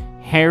hell?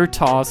 Hair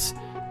toss,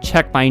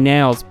 check my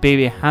nails.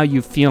 Baby, how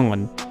you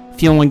feeling?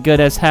 Feeling good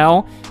as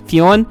hell?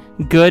 Feeling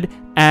good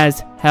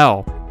as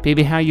hell.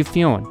 Baby, how you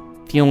feeling?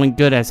 Feeling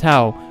good as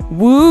hell.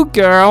 Woo,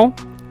 girl.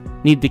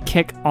 Need to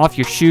kick off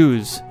your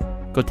shoes.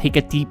 Go take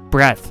a deep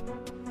breath.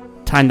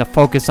 Time to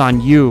focus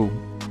on you.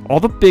 All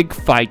the big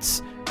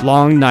fights,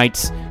 long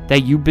nights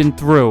that you've been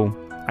through.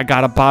 I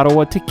got a bottle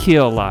of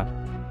tequila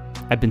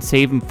I've been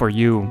saving for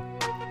you.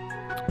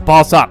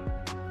 Boss up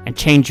and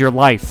change your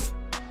life.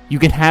 You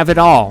can have it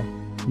all.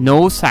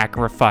 No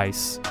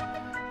sacrifice.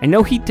 I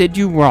know he did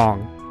you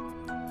wrong.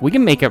 We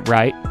can make it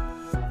right.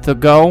 So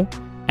go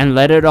and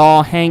let it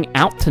all hang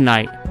out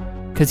tonight.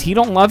 Cause he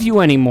don't love you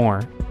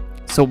anymore.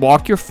 So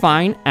walk your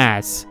fine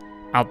ass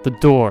out the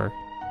door.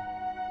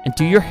 And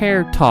do your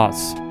hair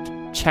toss.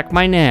 Check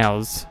my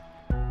nails.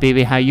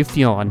 Baby, how you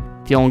feeling?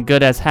 Feeling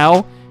good as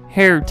hell?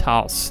 Hair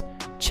toss.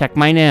 Check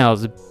my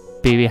nails.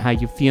 Baby, how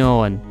you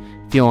feeling?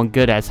 Feeling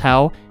good as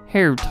hell?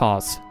 Hair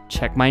toss.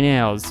 Check my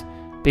nails.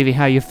 Baby,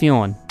 how you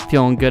feeling?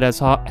 Feeling good as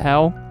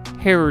hell?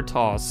 Hair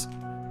toss.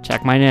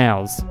 Check my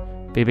nails.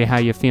 Baby, how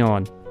you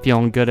feeling?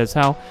 Feeling good as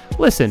hell?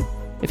 Listen,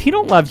 if he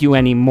don't love you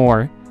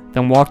anymore,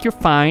 then walk your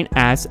fine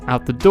ass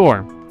out the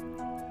door.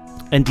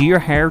 And do your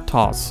hair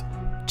toss.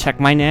 Check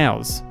my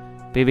nails.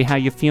 Baby, how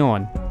you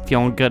feeling?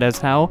 Feeling good as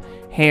hell?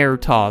 Hair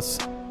toss.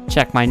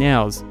 Check my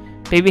nails.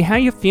 Baby, how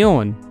you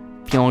feeling?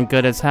 Feeling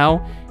good as hell?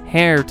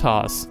 Hair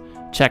toss.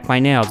 Check my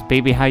nails.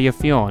 Baby, how you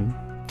feeling?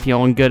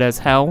 Feeling good as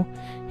hell?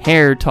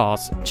 Hair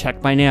toss.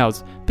 Check my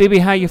nails. Baby,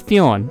 how you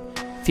feeling?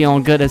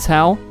 Feeling good as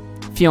hell?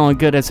 Feeling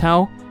good as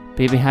hell?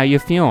 Baby, how you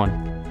feeling?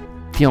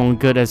 Feeling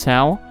good as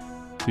hell?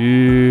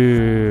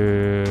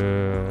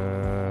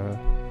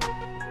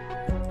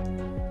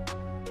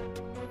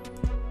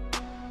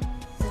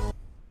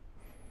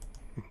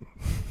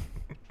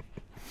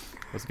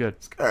 That's good.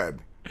 It's good.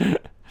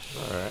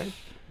 Alright.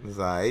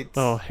 Right.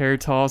 Oh, hair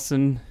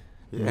tossing,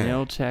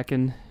 nail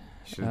checking.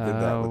 Should have did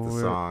that with the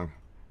song.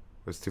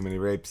 There's too many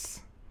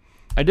rapes.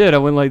 I did. I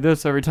went like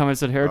this every time I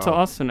said hair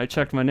toss, and I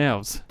checked my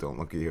nails. Don't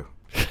look at you.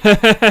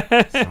 What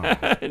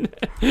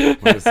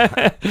is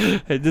that?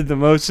 I did the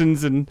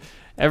motions and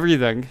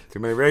everything. Too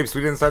many rapes.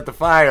 We didn't start the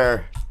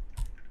fire.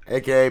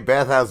 AKA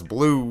Bathhouse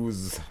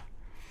Blues.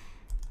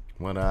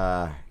 What,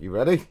 you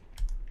ready?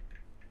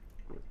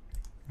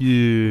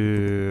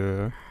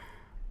 Yeah.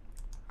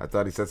 I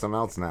thought he said something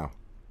else now.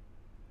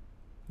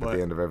 What? At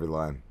the end of every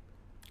line.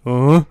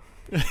 Uh-huh.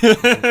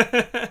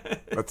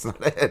 That's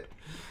not it.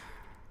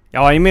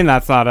 Oh, you mean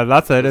that's not it?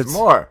 That's it. There's It's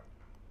more.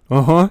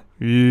 Uh-huh.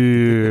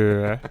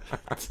 Yeah.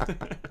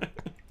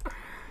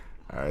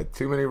 Alright,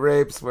 too many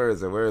rapes. Where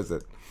is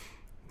it?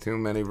 Too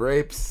many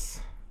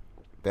rapes.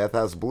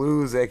 Bathhouse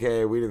Blues,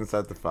 aka We Didn't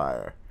Start the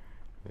Fire.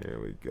 Here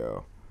we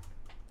go.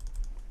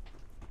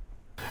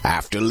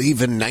 After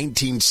leaving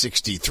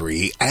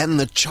 1963 and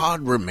the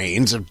charred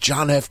remains of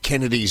John F.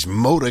 Kennedy's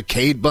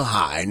motorcade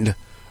behind,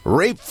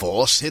 Rape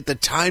Force hit the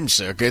time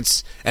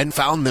circuits and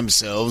found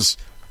themselves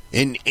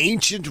in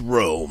ancient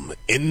Rome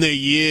in the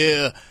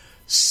year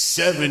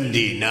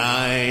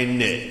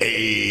 79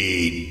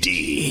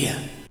 A.D.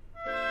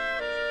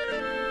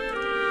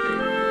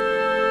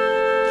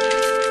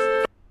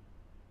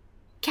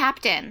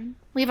 Captain,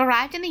 we've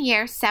arrived in the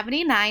year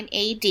 79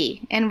 AD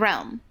in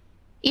Rome.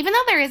 Even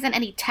though there isn't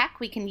any tech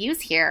we can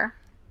use here,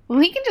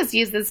 we can just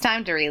use this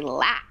time to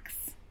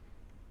relax.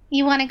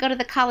 You want to go to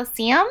the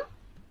Colosseum?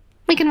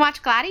 We can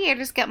watch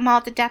gladiators get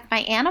mauled to death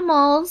by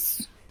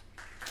animals.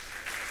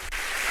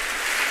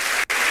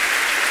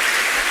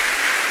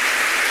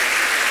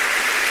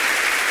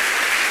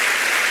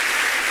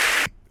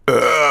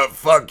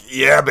 Fuck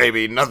yeah,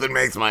 baby. Nothing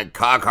makes my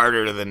cock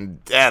harder than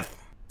death.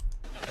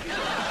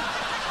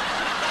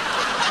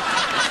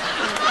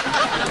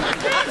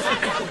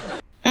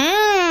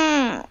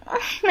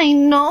 I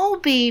know,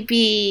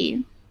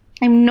 baby.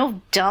 I'm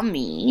no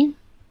dummy.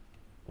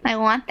 I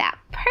want that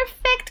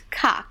perfect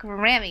cock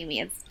ramming me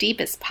as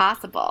deep as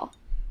possible.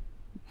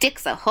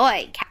 Dicks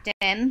ahoy,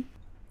 Captain.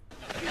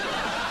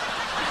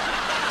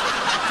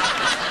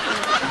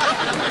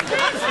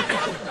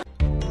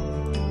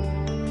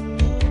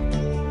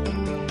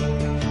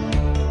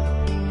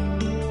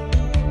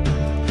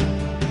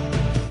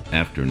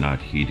 After not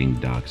heeding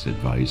Doc's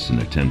advice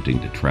and attempting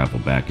to travel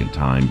back in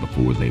time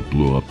before they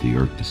blew up the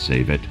Earth to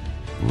save it,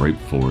 Rape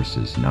Force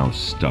is now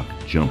stuck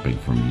jumping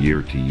from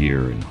year to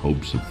year in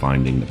hopes of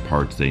finding the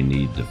parts they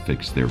need to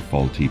fix their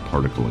faulty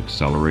particle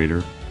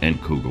accelerator and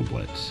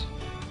Kugelblitz.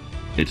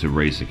 It's a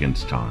race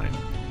against time.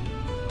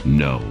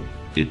 No,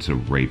 it's a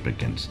rape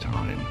against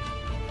time.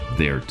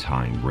 They're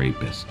time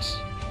rapists.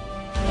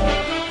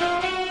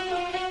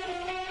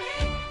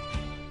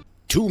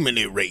 Too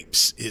Many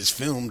Rapes is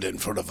filmed in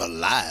front of a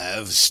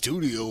live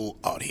studio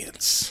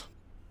audience.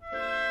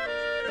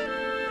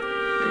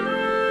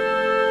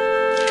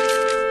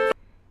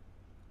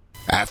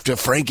 After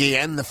Frankie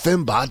and the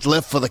Fembot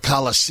left for the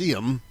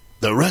Colosseum,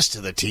 the rest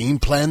of the team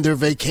planned their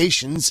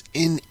vacations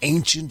in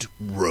ancient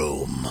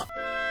Rome.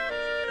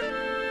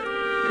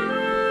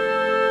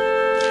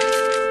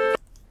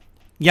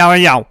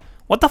 Yo,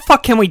 what the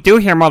fuck can we do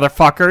here,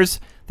 motherfuckers?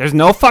 There's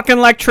no fucking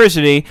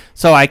electricity,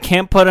 so I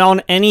can't put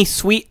on any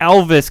sweet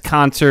Elvis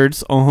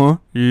concerts.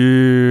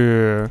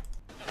 Yeah.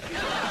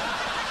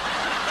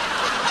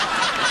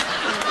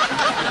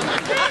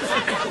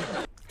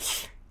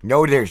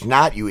 No, there's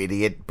not, you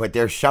idiot. But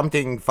there's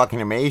something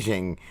fucking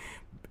amazing,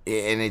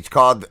 and it's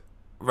called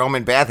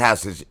Roman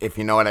bathhouses, if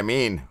you know what I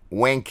mean.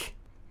 Wink.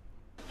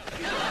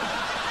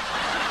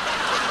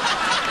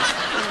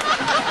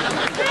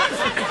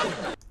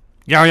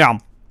 Yo,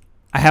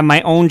 I have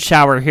my own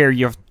shower here,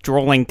 you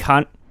drooling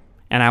cunt.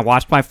 And I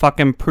washed my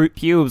fucking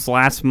pubes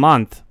last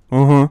month.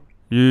 Yeah.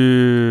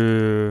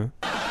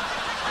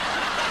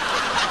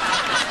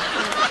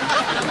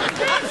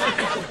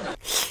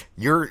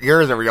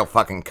 You're the real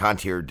fucking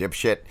cunt here,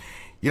 dipshit.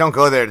 You don't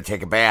go there to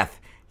take a bath.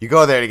 You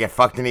go there to get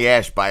fucked in the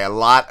ass by a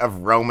lot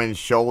of Roman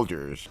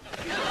soldiers.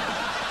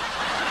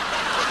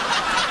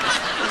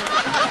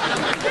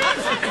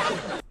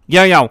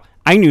 Yo,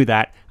 I knew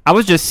that. I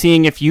was just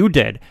seeing if you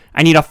did.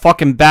 I need a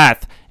fucking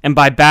bath. And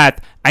by bath,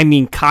 I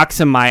mean cocks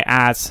in my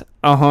ass.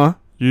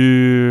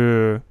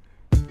 Yeah.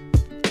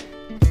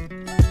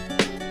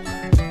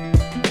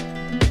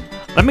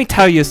 Let me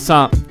tell you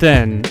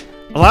something.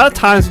 A lot of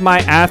times my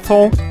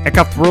asshole, it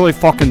gets really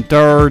fucking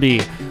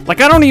dirty.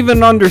 Like, I don't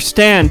even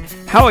understand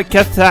how it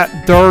gets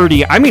that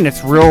dirty. I mean,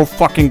 it's real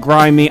fucking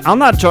grimy. I'm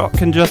not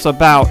talking just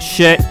about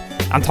shit.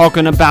 I'm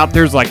talking about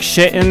there's like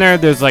shit in there.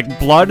 There's like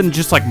blood and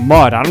just like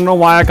mud. I don't know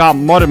why I got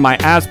mud in my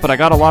ass, but I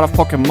got a lot of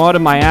fucking mud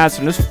in my ass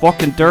and it's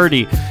fucking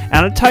dirty. And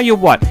I'll tell you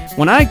what,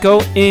 when I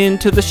go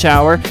into the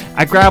shower,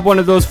 I grab one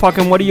of those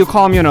fucking, what do you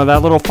call them? You know,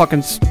 that little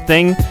fucking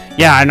thing.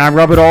 Yeah, and I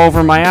rub it all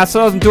over my ass. It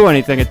doesn't do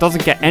anything. It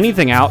doesn't get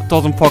anything out. It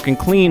doesn't fucking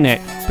clean it.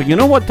 But you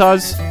know what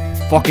does?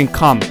 Fucking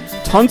cum.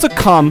 Tons of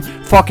cum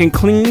fucking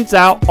cleans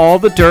out all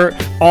the dirt,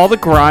 all the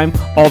grime,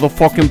 all the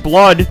fucking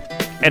blood.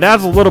 It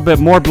adds a little bit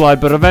more blood,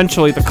 but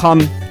eventually the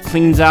cum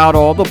cleans out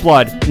all the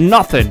blood.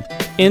 Nothing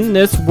in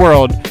this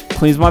world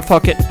cleans my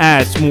fucking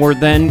ass more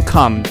than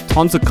cum.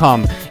 Tons of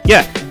cum.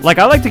 Yeah, like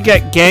I like to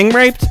get gang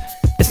raped.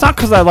 It's not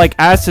because I like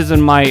asses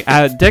in my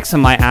dicks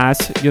in my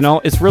ass, you know.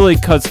 It's really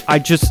because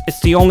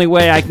it's the only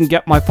way I can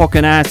get my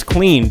fucking ass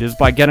cleaned is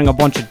by getting a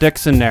bunch of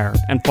dicks in there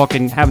and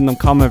fucking having them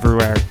come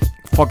everywhere.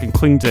 Fucking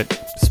cleans it.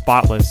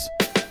 Spotless.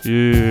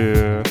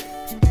 Yeah.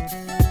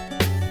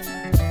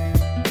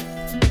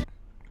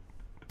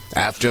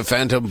 After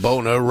Phantom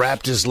Boner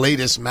wrapped his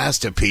latest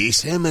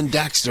masterpiece, him and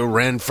Daxter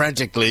ran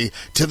frantically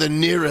to the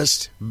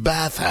nearest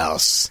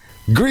bathhouse.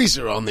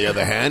 Greaser, on the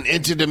other hand,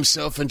 entered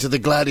himself into the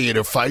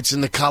gladiator fights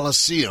in the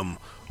Colosseum,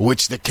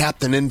 which the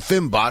captain and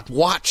Fembot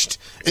watched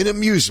in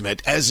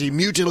amusement as he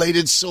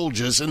mutilated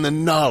soldiers in the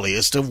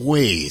gnarliest of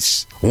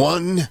ways,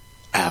 one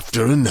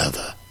after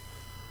another.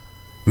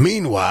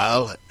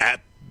 Meanwhile,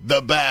 at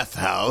the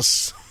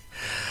bathhouse,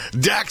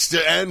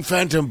 Daxter and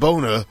Phantom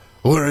Boner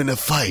were in a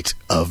fight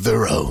of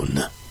their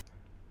own.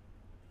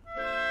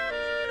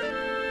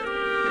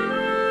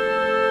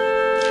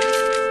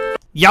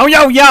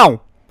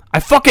 Yo! I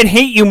fucking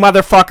hate you,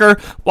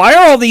 motherfucker! Why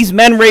are all these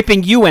men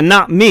raping you and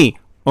not me?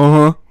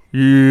 Yeah.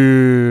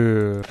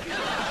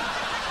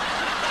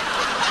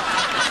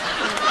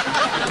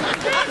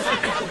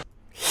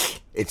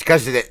 It's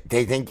because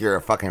they think you're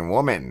a fucking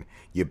woman,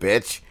 you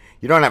bitch.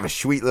 You don't have a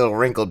sweet little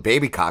wrinkled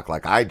baby cock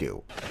like I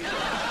do.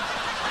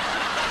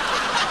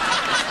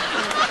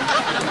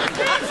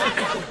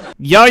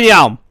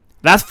 Yo,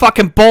 that's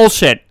fucking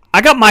bullshit.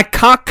 I got my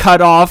cock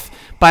cut off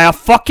by a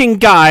fucking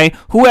guy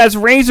who has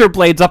razor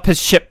blades up his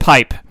shit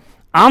pipe.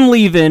 I'm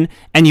leaving,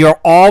 and you'll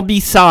all be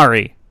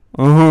sorry.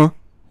 Yeah.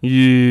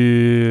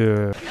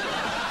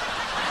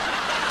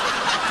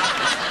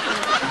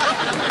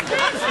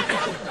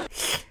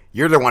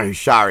 You're the one who's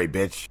sorry,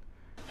 bitch.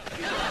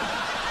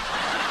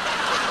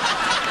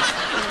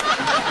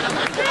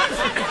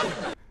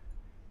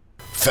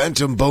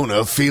 Phantom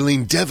Bona,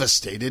 feeling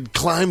devastated,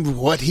 climbed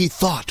what he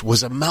thought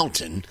was a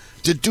mountain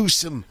to do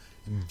some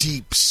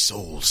deep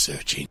soul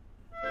searching.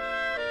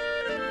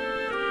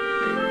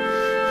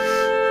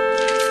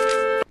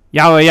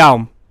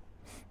 Yo.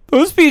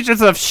 Those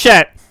pieces of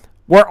shit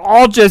were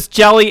all just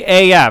jelly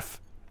AF.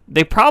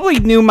 They probably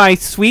knew my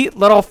sweet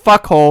little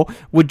fuckhole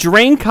would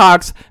drain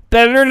cocks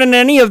better than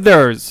any of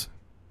theirs.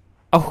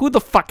 Oh, who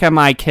the fuck am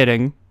I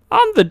kidding?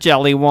 I'm the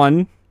jelly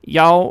one.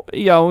 Yo.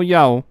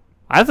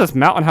 Why does this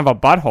mountain have a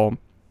butthole?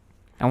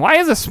 And why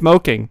is it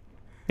smoking?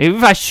 Maybe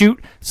if I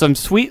shoot some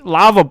sweet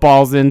lava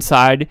balls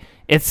inside,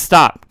 it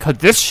stops. Cause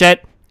this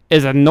shit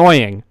is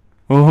annoying.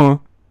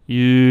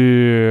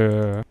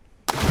 Yeah.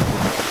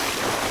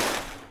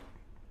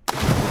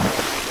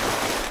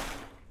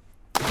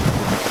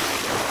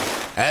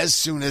 As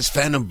soon as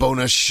Phantom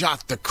Bona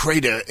shot the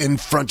crater in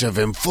front of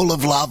him full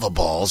of lava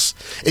balls,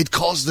 it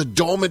caused the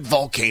dormant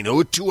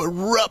volcano to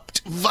erupt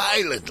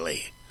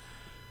violently.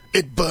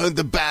 It burned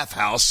the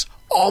bathhouse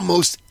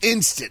almost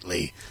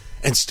instantly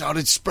and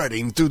started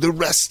spreading through the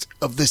rest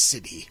of the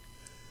city.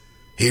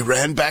 He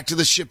ran back to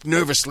the ship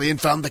nervously and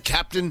found the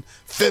captain,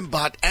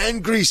 Fembot,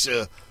 and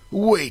Greaser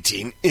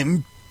waiting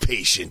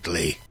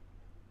impatiently.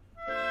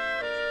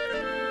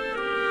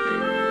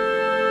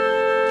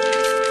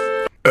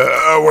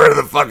 Where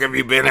the fuck have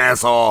you been,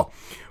 asshole?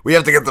 We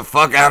have to get the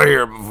fuck out of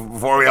here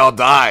before we all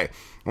die.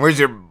 Where's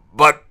your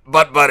butt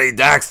buddy,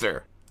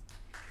 Daxter?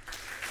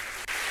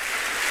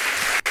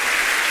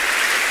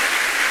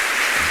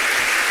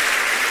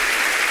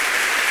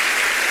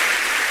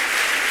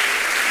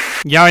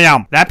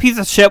 Yo, that piece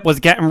of shit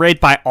was getting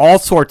raped by all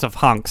sorts of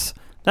hunks.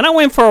 Then I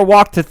went for a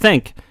walk to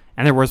think,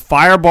 and there was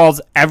fireballs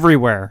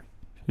everywhere.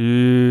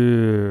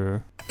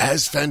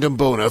 As Phantom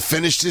Bona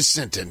finished his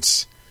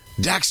sentence,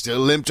 Daxter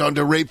limped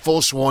onto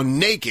Rapeful Swan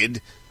naked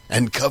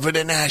and covered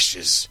in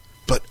ashes,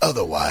 but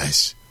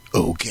otherwise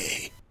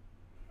okay.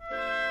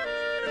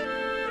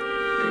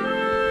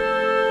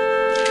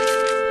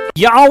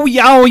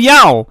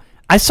 Yo!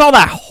 I saw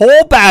that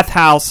whole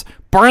bathhouse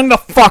burn the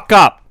fuck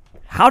up.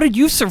 How did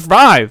you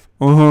survive?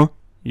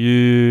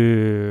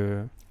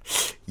 Yeah.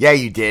 Yeah,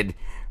 you did.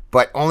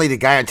 But only the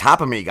guy on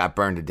top of me got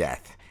burned to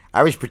death.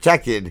 I was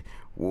protected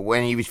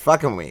when he was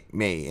fucking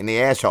me in the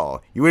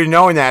asshole. You would have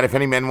known that if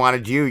any men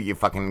wanted you, you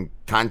fucking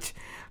cunt.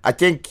 I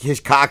think his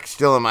cock's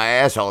still in my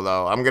asshole,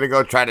 though. I'm gonna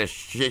go try to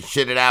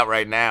shit it out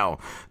right now.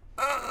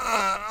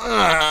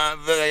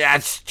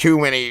 That's too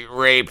many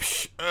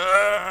rapes.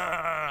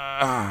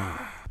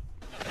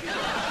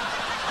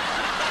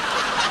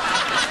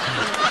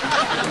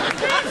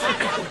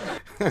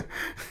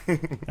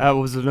 That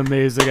was an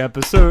amazing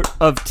episode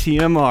of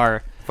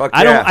TMR. Fuck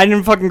yeah. I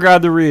didn't fucking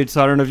grab the read,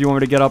 so I don't know if you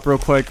want me to get up real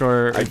quick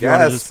or if you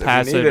want to just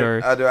pass it. Or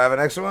do I have an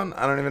extra one?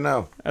 I don't even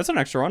know. That's an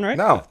extra one, right?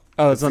 No.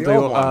 Oh, it's not the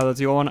old one. That's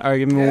the old one. All right,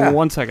 give me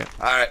 1 second.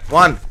 All right,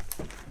 one.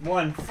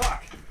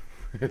 Fuck.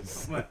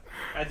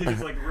 I think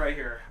it's like right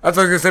here. That's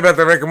what I was gonna say about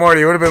the Rick and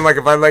Morty. It would have been like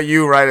if I let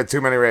you write it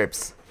too many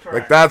rapes. Correct.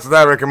 Like that's what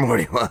that Rick and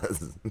Morty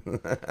was.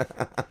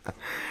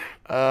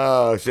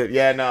 Oh shit!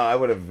 Yeah, no, I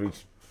would have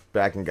reached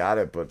back and got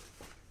it, but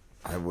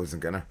I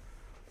wasn't gonna.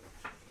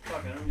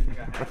 Fuck, I don't even think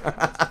I have it.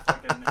 It's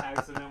fucking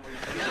accidentally.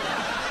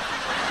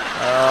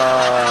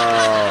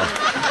 Oh.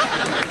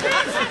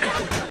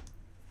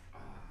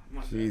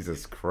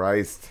 Jesus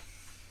Christ!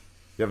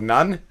 You have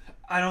none?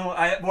 I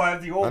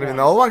have the old one. Not even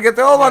the old one? Get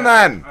the old one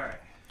then! Alright.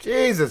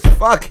 Jesus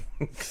fucking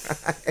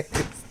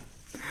Christ.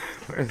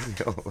 Where's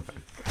the old one?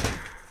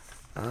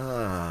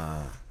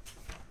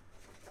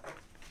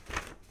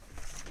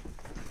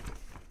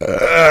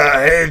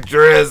 Hey,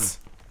 Driz.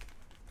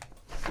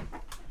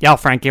 Yo,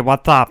 Frankie,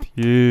 what's up?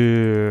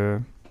 Yeah.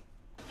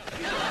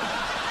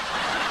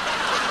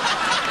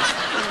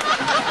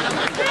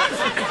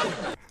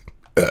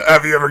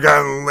 Have you ever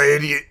gotten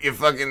laid, you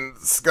fucking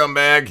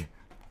scumbag?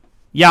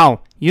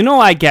 Yo, you know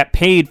I get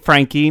paid,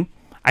 Frankie.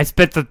 I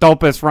spit the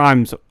dopest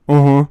rhymes.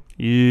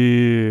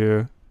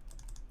 Yeah.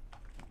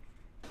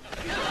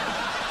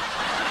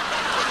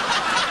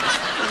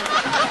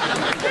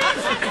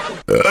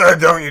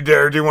 Don't you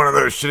dare do one of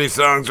those shitty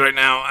songs right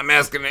now. I'm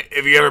asking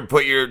if you ever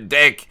put your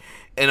dick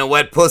in a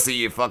wet pussy,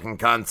 you fucking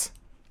cunts.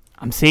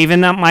 I'm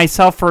saving up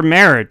myself for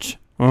marriage.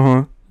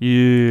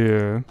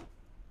 Yeah.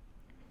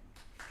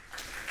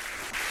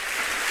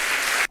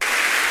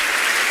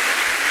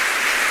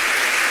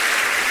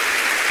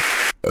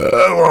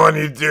 When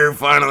you do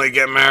finally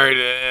get married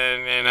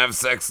and have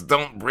sex,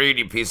 don't breed,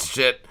 you piece of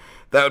shit.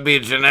 That would be a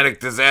genetic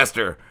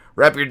disaster.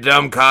 Wrap your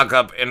dumb cock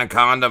up in a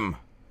condom.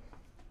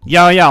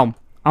 Yo,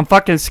 I'm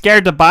fucking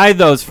scared to buy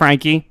those,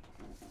 Frankie.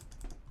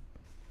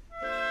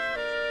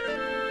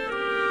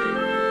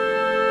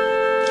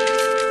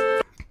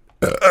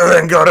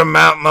 Then go to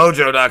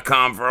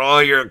mountmojo.com for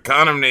all your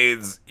condom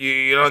needs.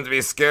 You don't have to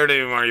be scared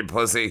anymore, you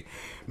pussy.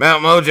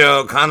 Mount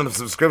Mojo condom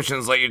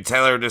subscriptions let you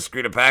tailor a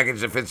discreet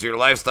package that fits your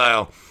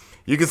lifestyle.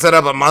 You can set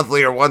up a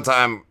monthly or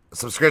one-time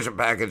subscription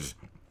package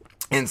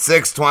in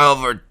 6,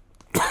 12, or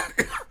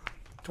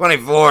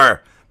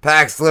 24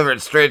 packs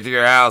delivered straight to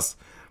your house.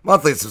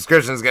 Monthly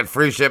subscriptions get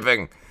free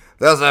shipping.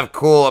 They also have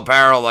cool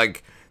apparel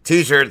like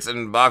t-shirts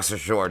and boxer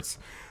shorts.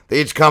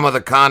 They each come with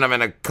a condom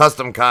and a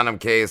custom condom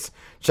case.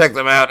 Check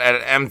them out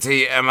at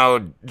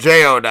mtmojo.com.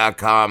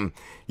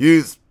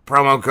 Use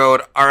promo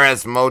code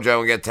RSMojo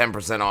and get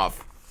 10%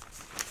 off.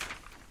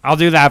 I'll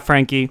do that,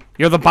 Frankie.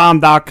 You're the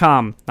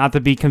bomb.com, not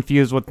to be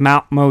confused with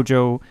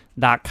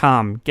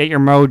mountmojo.com. Get your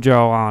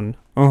mojo on.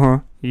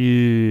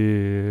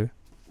 Yeah.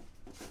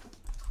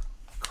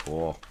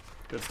 Cool.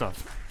 Good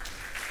stuff.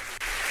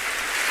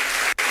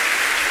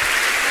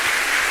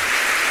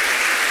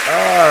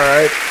 All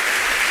right.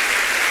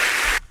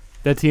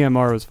 That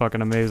TMR was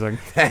fucking amazing.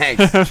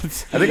 Thanks. I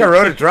think I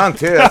wrote it drunk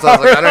too. That's why I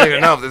was like, I don't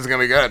even know if this is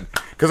gonna be good.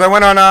 Because I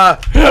went on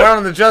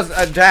the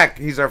Just Jack.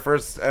 He's our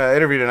first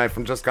interview tonight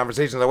from Just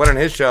Conversations. I went on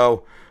his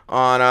show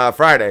on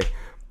Friday,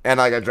 and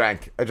like I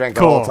drank the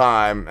whole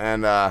time,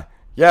 and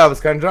yeah, I was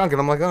kind of drunk,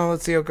 and I'm like, oh,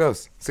 let's see how it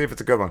goes. See if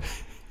it's a good one.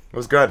 It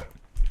was good.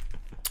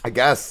 I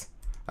guess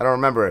I don't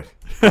remember it,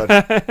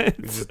 but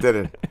we just did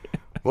it.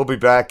 We'll be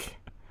back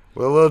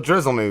with a little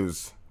drizzle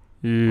news.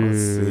 Let's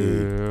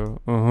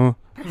see.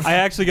 I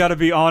actually got to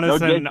be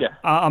honest, and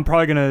I'm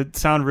probably going to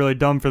sound really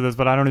dumb for this,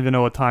 but I don't even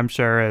know what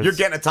timeshare is. You're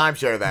getting a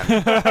timeshare then.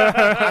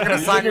 I'm going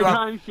to sign you up.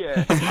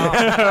 Timeshare.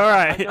 All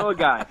right. I know a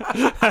guy.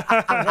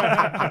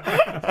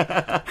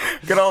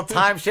 Good old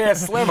timeshare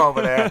Slim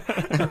over there.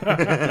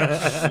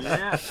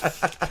 Yeah.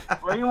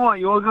 What do you want?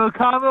 You want to go to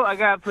Cabo? I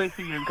got a place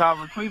for you in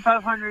Cabo.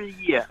 $2,500 a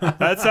year.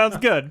 That sounds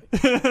good.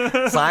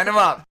 Sign him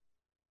up.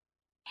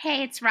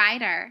 Hey, it's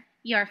Ryder,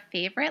 your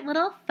favorite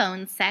little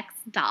phone sex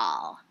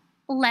doll.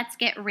 Let's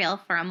get real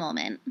for a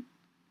moment.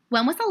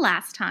 When was the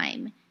last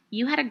time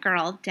you had a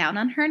girl down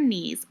on her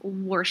knees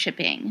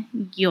worshiping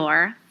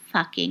your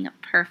fucking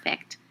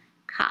perfect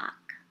cock?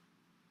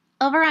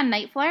 Over on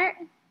Night Flirt,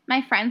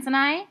 my friends and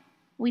I,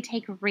 we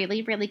take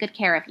really, really good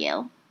care of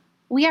you.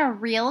 We are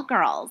real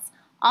girls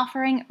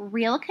offering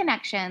real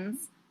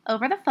connections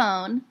over the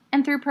phone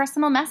and through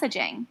personal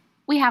messaging.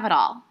 We have it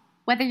all.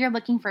 Whether you're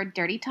looking for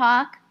dirty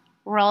talk,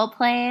 role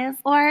plays,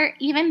 or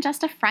even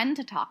just a friend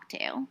to talk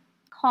to,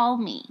 call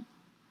me.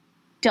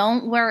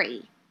 Don't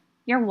worry.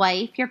 Your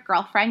wife, your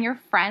girlfriend, your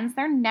friends,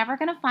 they're never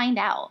going to find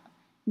out.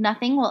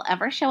 Nothing will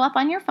ever show up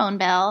on your phone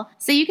bill,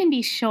 so you can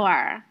be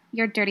sure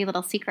your dirty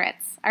little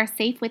secrets are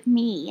safe with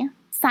me.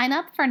 Sign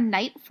up for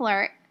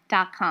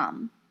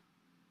nightflirt.com.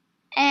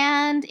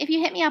 And if you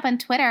hit me up on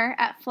Twitter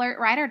at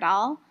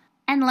FlirtRiderDoll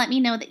and let me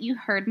know that you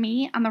heard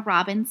me on the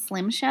Robin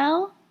Slim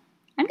Show,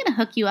 I'm going to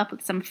hook you up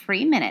with some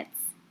free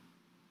minutes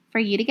for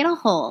you to get a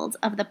hold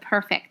of the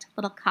perfect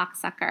little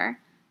cocksucker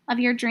of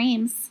your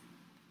dreams.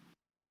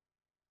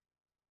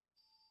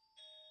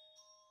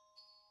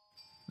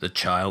 The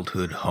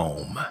childhood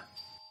home.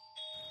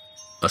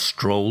 A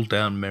stroll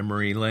down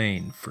memory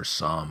lane for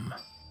some.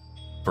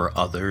 For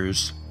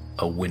others,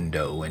 a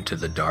window into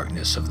the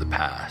darkness of the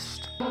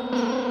past.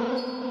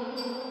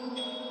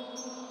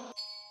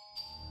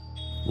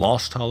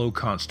 Lost Hollow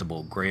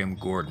Constable Graham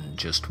Gordon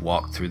just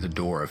walked through the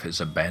door of his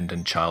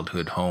abandoned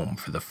childhood home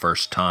for the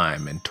first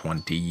time in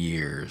 20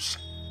 years.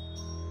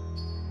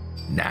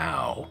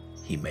 Now,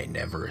 he may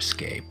never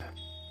escape.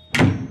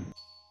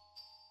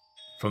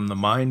 From the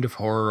mind of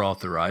horror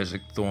author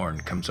Isaac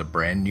Thorne comes a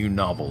brand new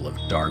novel of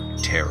dark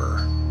terror.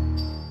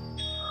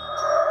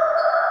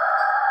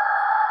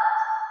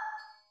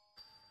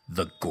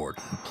 The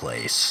Gordon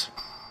Place.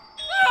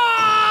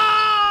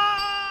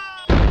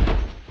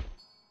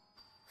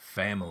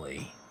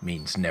 Family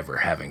means never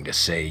having to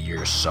say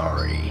you're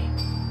sorry.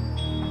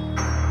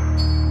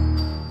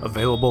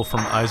 Available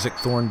from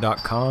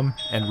isaacthorne.com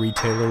and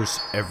retailers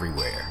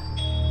everywhere.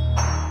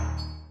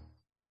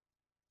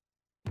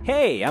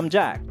 Hey, I'm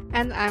Jack.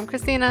 And I'm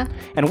Christina.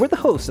 And we're the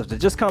hosts of the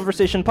Just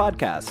Conversation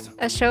podcast.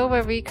 A show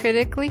where we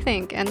critically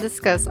think and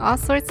discuss all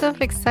sorts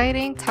of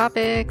exciting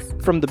topics.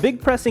 From the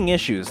big pressing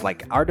issues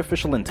like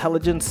artificial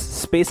intelligence,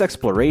 space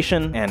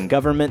exploration, and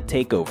government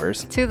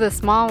takeovers, to the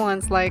small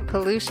ones like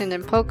pollution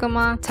in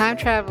Pokemon,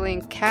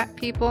 time-traveling cat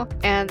people,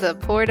 and the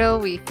portal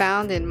we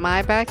found in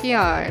my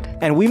backyard.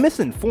 And we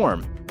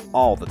misinform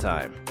all the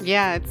time.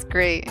 Yeah, it's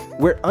great.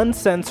 We're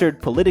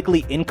uncensored,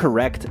 politically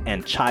incorrect,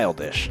 and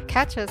childish.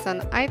 Catch us on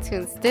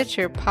iTunes,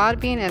 Stitcher,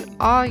 Podbean, and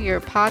all your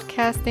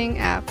podcasting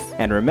apps.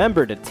 And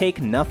remember to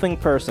take nothing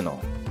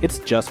personal. It's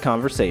just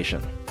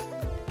conversation.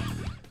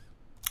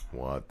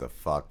 What the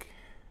fuck?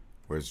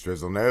 Where's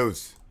Drizzle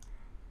News?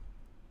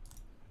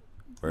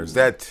 Where's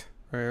that?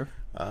 Where?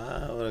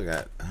 What I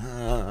got?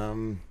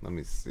 Let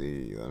me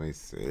see.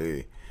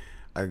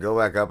 I go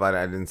back up.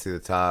 I didn't see the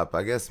top.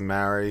 I guess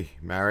Mary.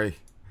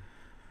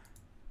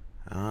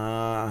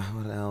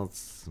 What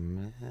else?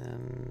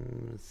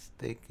 Man,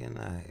 mistaken.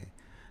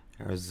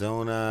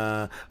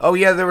 Arizona. Oh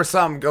yeah, there was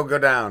some. Go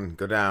down.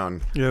 Yeah,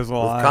 there's a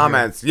lot.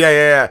 Comments.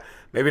 Yeah.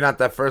 Maybe not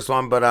that first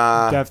one,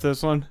 but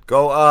this one.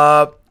 Go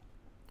up.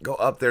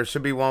 There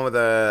should be one with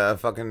a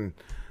fucking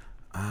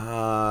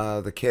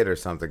the kid or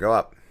something. Go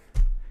up.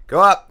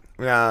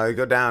 Yeah,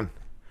 go down.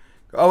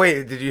 Oh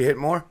wait, did you hit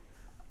more?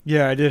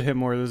 Yeah, I did hit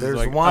more. There's is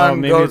like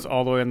one. It's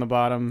all the way in the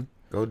bottom.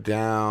 Go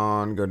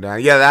down.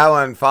 Yeah, that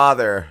one.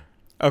 Father.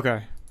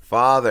 Okay.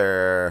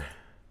 father.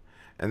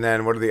 And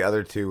then what are the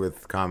other two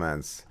with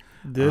comments?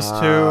 This two,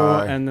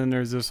 and then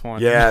there's this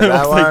one. Yeah,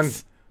 that one.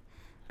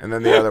 And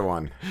then the other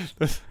one.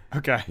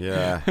 Okay.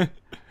 Yeah.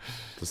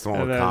 Just the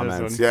one with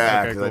comments. One.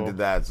 Yeah, okay, because cool. I did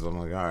that. So I'm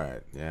like, all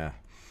right. Yeah.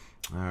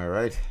 All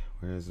right.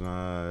 Where's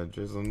my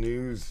drizzle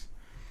news?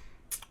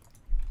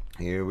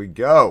 Here we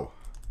go.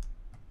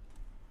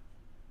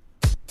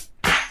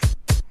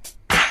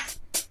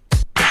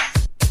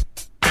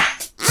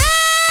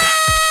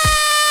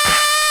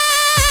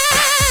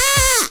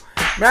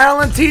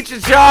 Maryland teacher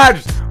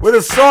charged with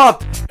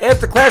assault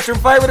after classroom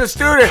fight with a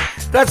student.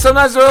 That's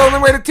sometimes the only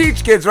way to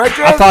teach kids, right,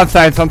 Jay? That's what I'm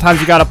saying. Sometimes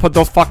you gotta put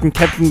those fucking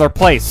kids in their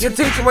place. You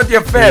teach them with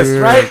your fist,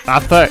 right?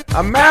 That's it.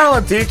 A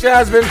Maryland teacher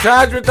has been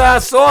charged with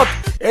assault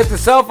after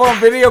cell phone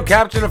video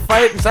captured a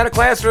fight inside a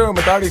classroom.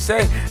 Authorities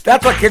say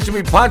that's why kids should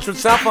be punched with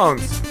cell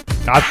phones.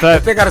 That's it.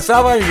 If they got a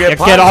cell phone, you get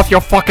punched. Get off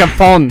your fucking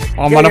phone.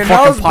 I'm gonna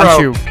fucking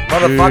punch you.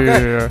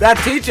 Motherfucker. Yeah. That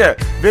teacher,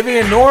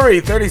 Vivian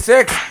Norrie,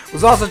 36,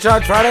 was also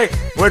charged Friday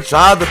with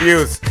child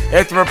abuse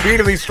after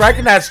repeatedly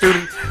striking that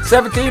student.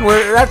 17,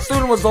 that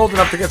student was old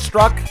enough to get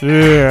struck.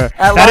 Yeah.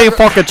 That ain't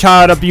fucking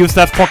child abuse.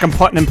 That's fucking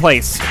putting in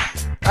place.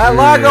 At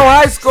Largo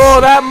High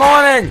School that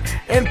morning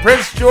in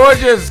Prince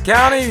George's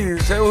County.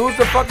 So who's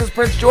the fuck is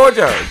Prince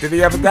Georgia? Did he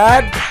have a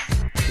dad?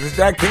 Is his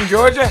dad King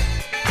Georgia?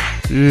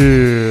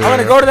 Yeah. I'm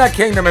gonna go to that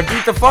kingdom and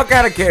beat the fuck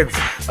out of kids.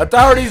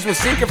 Authorities were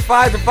seeking to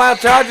file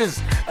charges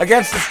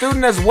against the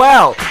student as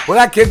well. Well,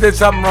 that kid did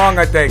something wrong,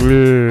 I think.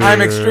 Yeah.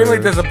 I'm extremely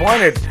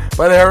disappointed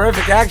by the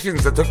horrific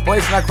actions that took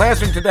place in our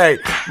classroom today.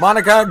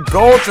 Monica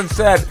Goldson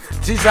said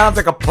she sounds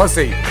like a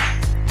pussy.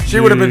 She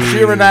would have been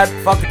cheering that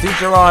fucking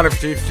teacher on if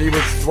she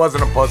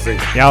wasn't a pussy.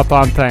 Yeah, that's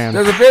what I'm saying.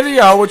 There's a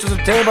video which was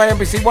obtained by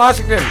NBC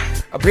Washington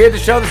appeared to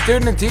show the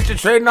student and teacher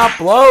trading off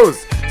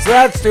blows. So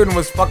that student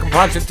was fucking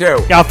punching too.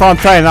 Yeah, that's what I'm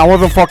saying. That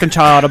wasn't fucking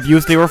child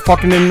abuse. They were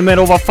fucking in the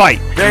middle of a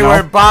fight. They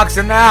were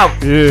boxing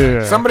out.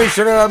 Yeah. Somebody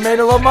should have made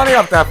a little money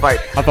off that fight.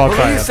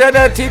 Police said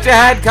that teacher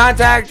had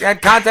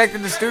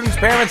contacted the student's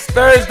parents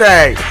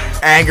Thursday,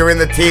 angering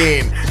the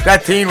teen.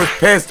 That teen was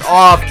pissed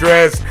off,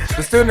 Driz.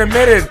 The student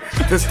admitted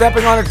to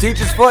stepping on the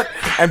teacher's foot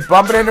and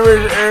bumping into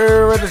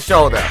her with the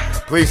shoulder.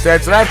 Police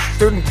said, so that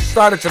student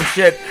started some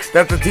shit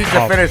that the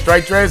teacher finished,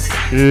 right, Driz?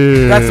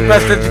 Yeah. That's the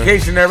best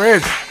education there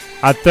is.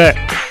 That's it.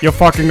 You're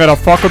fucking gonna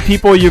fuck with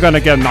people, you're gonna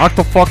get knocked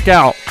the fuck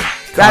out.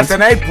 That's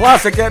an A+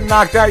 at getting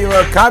knocked out, you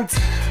little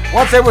cunt.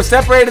 Once they were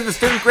separated, the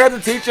student grabbed the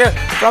teacher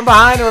from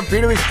behind and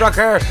repeatedly struck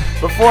her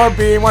before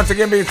once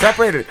again being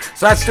separated.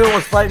 So that student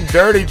was fighting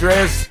dirty,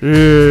 Driz.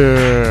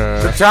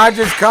 Yeah. The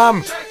charges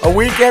come a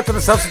week after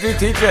the substitute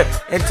teacher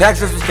in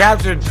Texas was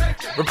captured,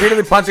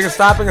 repeatedly punching and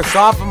stopping a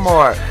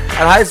sophomore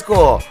at high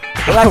school.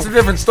 Well, that's a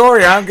different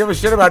story. I don't give a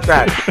shit about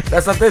that.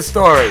 That's not this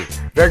story.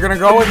 They're going to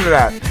go into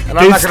that, and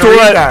I'm not going to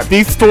read that.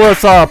 These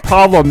stores are a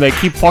problem. They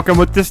keep fucking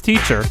with this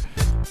teacher.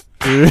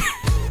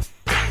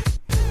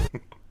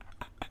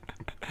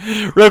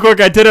 Real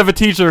quick, I did have a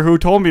teacher who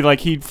told me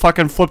like he'd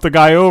fucking flipped a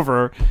guy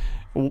over.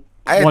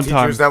 I had one teachers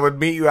time. that would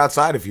meet you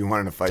outside if you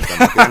wanted to fight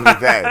them at the end of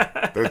the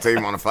day. They would say,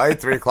 you want to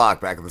fight? 3 o'clock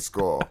back at the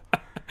school.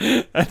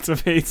 That's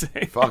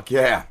amazing. Fuck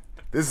yeah.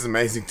 This is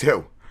amazing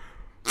too.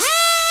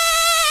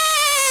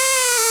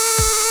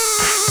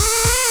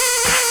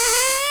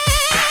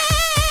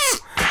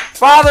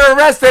 Father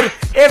arrested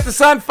after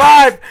son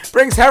 5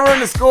 brings heroin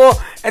to school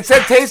and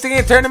said tasting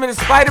it turned him into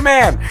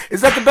Spider-Man.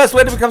 Is that the best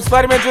way to become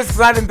Spider-Man? Just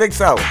because I didn't think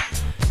so.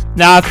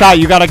 Nah, I thought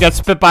you gotta get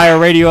spit by a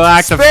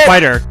radioactive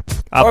spider.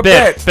 Or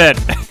bit.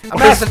 A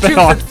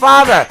Massachusetts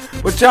father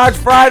was charged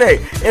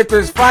Friday after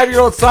his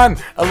 5-year-old son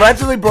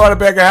allegedly brought a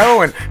bag of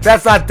heroin.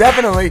 That's not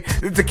definitely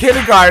to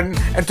kindergarten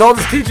and told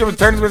his teacher it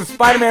turns into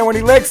Spider-Man when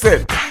he licks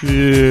it.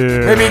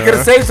 Yeah. Maybe he could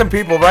have saved some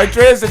people, right,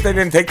 Driz, if they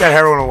didn't take that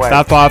heroin away.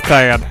 That's what I'm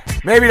saying.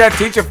 Maybe that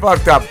teacher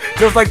fucked up,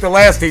 just like the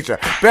last teacher.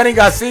 Benny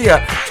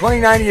Garcia,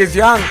 29 years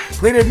young,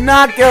 pleaded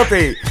not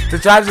guilty to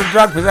charges of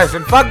drug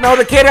possession. Fuck no,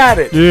 the kid had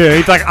it. Yeah,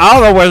 he's like, I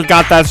don't know where he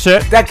got that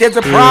shit. That kid's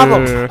a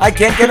problem. Yeah. I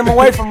can't get him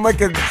away from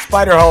wicked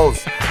spider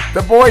holes.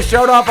 The boy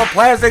showed off a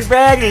plastic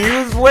baggie.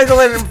 He was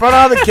wiggling in front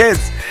of the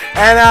kids.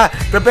 And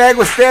the bag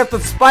was stamped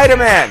with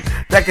Spider-Man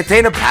that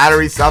contained a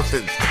powdery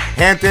substance.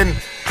 Hampton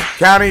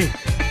County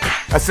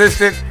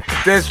Assistant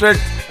District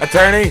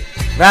Attorney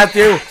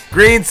Matthew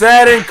Green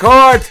said in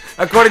court,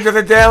 according to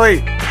the Daily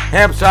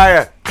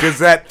Hampshire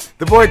Gazette,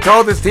 the boy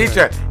told his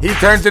teacher he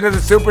turns into the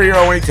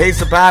superhero when he tastes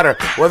the powder.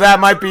 Well, that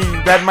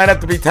might have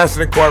to be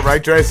tested in court,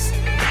 right, Trace?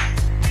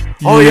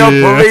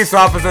 Holyoke police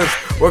officers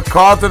were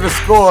called to the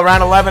school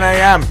around 11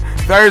 a.m.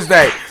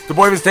 Thursday. The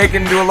boy was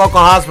taken to a local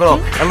hospital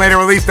and later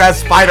released as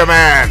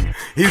Spider-Man.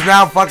 He's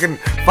now fucking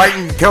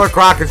fighting Killer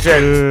Croc and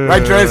shit.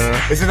 Right, Trace?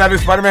 Isn't that who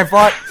Spider-Man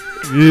fought?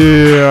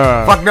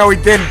 Yeah. Fuck no, he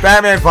didn't.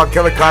 Batman fought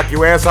Killer Croc,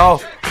 you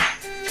asshole.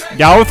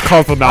 Yeah, I was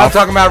close enough. I'm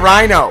talking about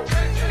Rhino.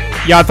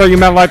 Yeah, I thought you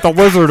meant like the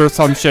lizard or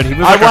some shit. He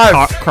was like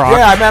a croc.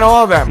 Yeah, I meant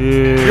all of them.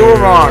 Yeah. You were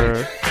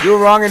wrong. You were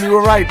wrong and you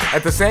were right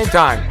at the same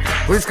time.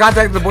 Police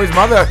contacted the boy's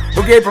mother,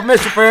 who gave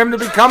permission for him to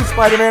become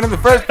Spider-Man in the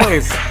first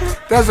place.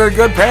 That's a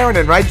good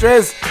parenting, right,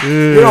 Driz?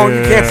 You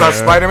can't stop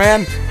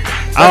Spider-Man.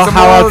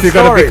 How else are you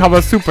going to become a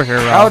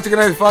superhero? How else are you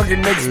going to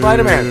fucking make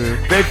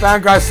Spider-Man? They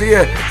found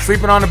Garcia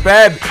sleeping on a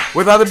bed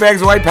with other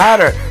bags of white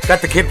powder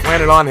that the kid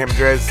planted on him,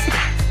 Driz.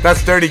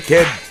 That's dirty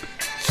kid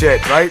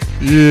shit, right?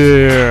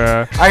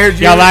 Yeah. I heard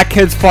you. Yeah, that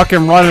kid's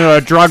fucking running a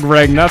drug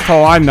ring. That's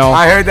all I know.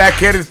 I heard that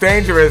kid is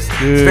dangerous.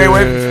 Stay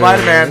away from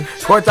Spider-Man.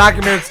 Court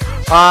documents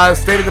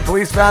stated the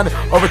police found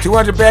over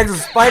 200 bags of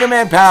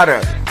Spider-Man powder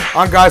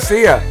on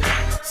Garcia.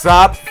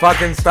 Stop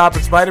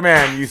stopping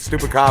Spider-Man, you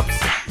stupid cops.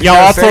 Yeah,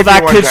 also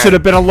that kid should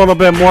have been a little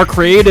bit more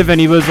creative, and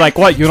he was like,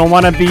 what, you don't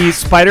want to be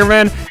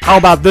Spider-Man? How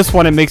about this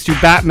one, it makes you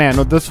Batman,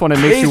 or this one, it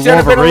makes you Wolverine? He should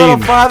have been a little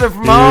farther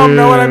from home,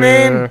 know what I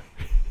mean?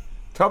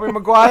 Tobey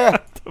Maguire.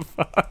 What the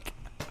fuck?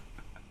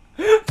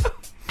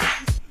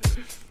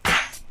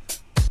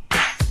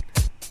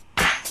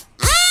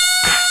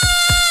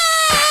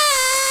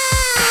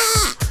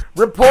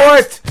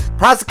 Report!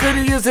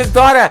 Prosecutor used his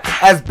daughter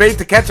as bait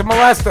to catch a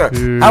molester.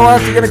 How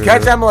else are you going to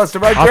catch that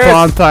molester, right, Chris? That's what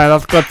I'm saying.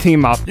 Let's go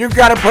team up. You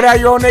got to put out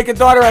your own naked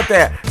daughter out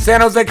there.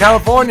 San Jose,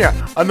 California.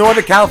 A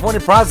Northern California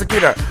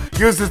prosecutor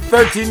used his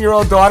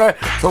 13-year-old daughter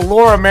to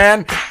lure a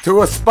man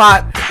to a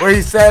spot where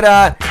he said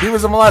he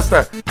was a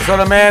molester. So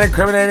the man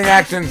incriminating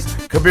actions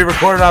could be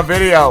recorded on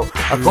video,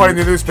 according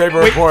to newspaper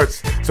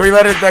reports. So he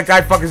let that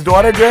guy fuck his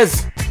daughter,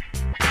 Driz?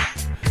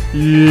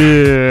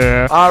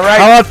 Yeah. All right.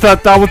 How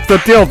about that was the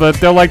deal.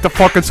 They're like the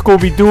fucking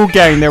Scooby-Doo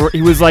gang.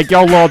 He was like,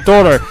 yo, little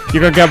daughter,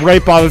 you're going to get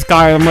raped by this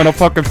guy, and I'm going to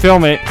fucking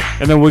film it,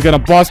 and then we're going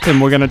to bust him.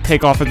 We're going to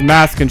take off his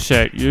mask and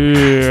shit.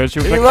 Yeah. She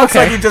was he like, looks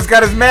okay. like he just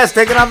got his mask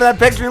taken off of that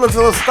picture. He looks a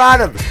little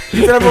startled.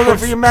 He said, I'm looking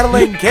for you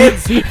meddling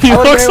kids. He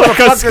looks like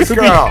a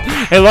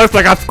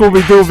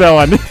Scooby-Doo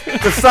villain.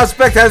 The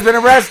suspect has been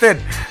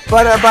arrested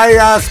by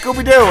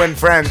Scooby-Doo and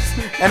friends,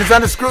 and is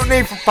under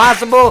scrutiny for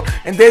possible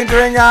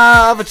endangering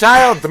of a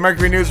child. The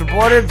Mercury News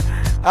reported.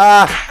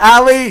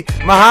 Ali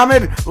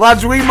Muhammad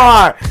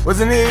Lajwimar was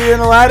an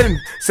Indian Aladdin,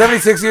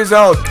 76 years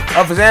old,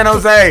 of San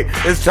Jose,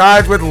 is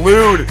charged with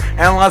lewd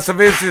and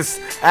lascivious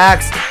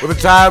acts with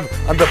a child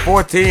under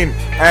 14.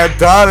 And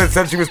it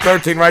said she was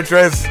 13, right,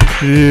 Driz?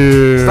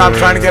 Yeah. Stop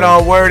trying to get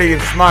all wordy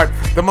and smart.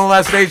 The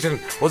molestation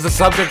was the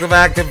subject of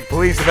active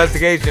police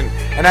investigation,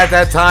 and at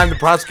that time, the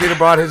prosecutor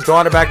brought his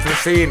daughter back to the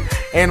scene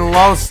in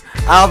Los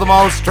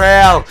Alamos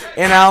Trail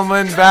in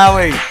Almond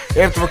Valley.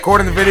 After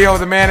recording the video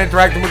of the man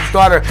interacting with his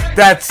daughter,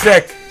 that's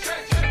sick.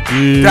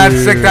 Yeah. That's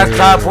sick. That's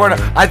child porn.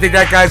 I think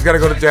that guy's got to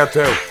go to jail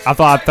too.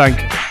 I think.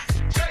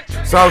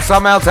 So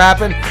something else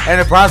happened, and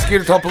the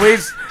prosecutor told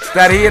police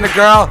that he and the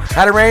girl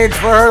had arranged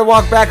for her to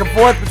walk back and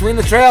forth between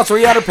the trails, so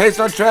he had her paced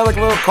on the trail like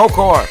a little coke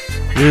whore.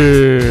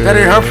 Yeah. That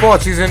ain't her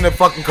fault. She's into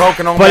fucking coke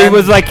and all that. But he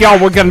was like, yo,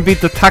 we're going to be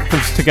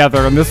detectives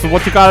together, and this is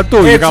what you got to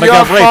do. You got to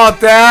get raped. It's your fault,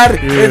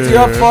 Dad. Yeah. It's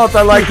your fault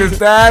I like this,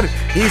 Dad.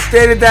 He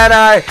stated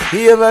that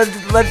he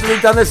allegedly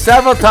done this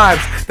several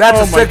times.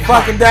 That's a sick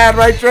fucking dad,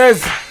 right,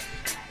 Driz?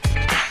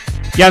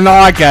 Yeah, no,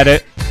 I get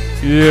it.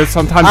 Yeah,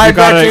 sometimes I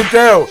bet you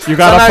do. You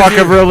gotta Sometimes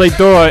fucking really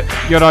do it.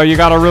 You know, you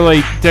gotta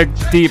really dig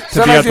deep to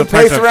sometimes be a you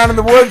pace detective. around in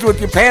the woods with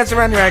your pants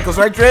around your ankles,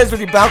 right, Driz? With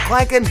your belt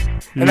clanking?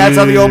 And that's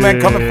how the old men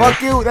come and fuck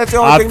you? That's the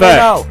only thing they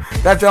know.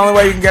 That's the only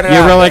way you can get it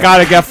out. You really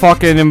gotta get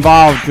fucking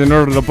involved in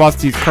order to bust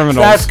these criminals.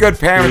 That's good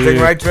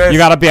parenting, right, Driz? You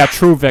gotta be a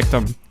true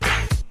victim.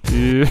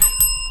 Yeah.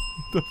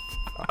 The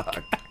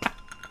fuck?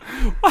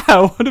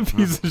 Wow, what a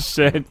piece of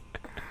shit.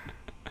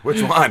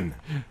 Which one?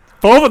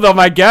 Both of them,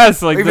 I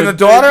guess. Like even the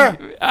daughter?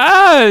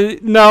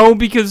 No,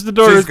 because the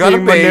daughter is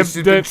being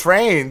manipulated.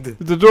 trained.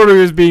 The daughter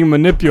is being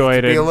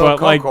manipulated,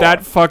 but like cocoa.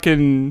 that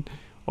fucking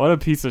what a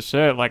piece of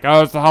shit. Like,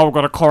 oh, so how I'm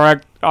gonna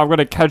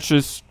catch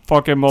this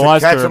fucking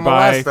molester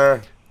by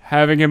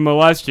having him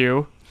molest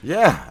you.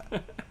 Yeah,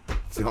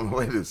 it's the only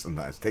way to do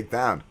sometimes. Take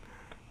down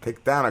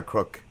a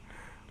crook.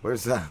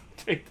 Where's that?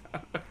 Take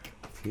down a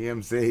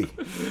TMZ.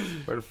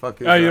 Where the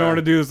fuck is? Oh, you don't want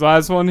to do this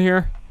last one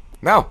here?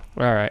 No. All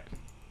right.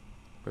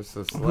 Where's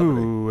the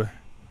celebrity? Ooh.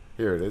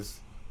 Here it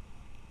is.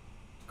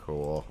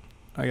 Cool.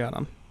 I got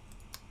him.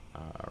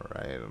 All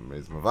right. Let me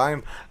raise my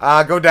volume.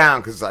 Go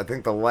down, because I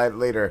think the light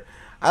later.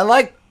 I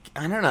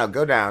don't know.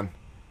 Go down.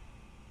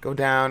 Go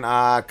down.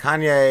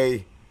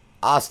 Kanye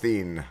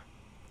Austin.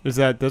 Is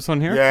that this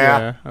one here?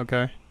 Yeah.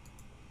 Okay.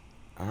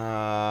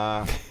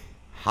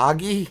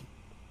 Hoggy?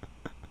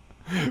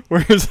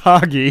 Where's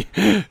Hoggy?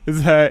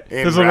 Is that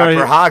in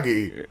rapper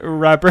Hoggy?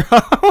 Rapper?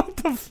 What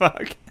the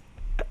fuck?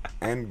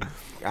 And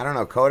I don't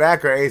know,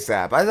 Kodak or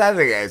ASAP? I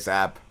think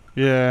ASAP.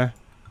 Yeah.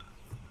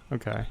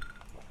 Okay.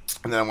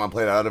 And then I want to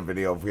play that other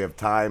video if we have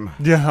time.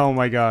 Yeah. Oh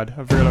my God,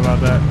 I forgot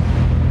about that.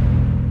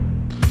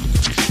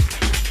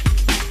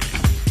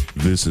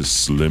 This is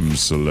Slim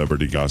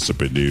Celebrity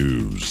Gossip and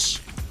News.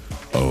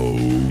 Oh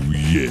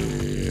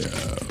yeah.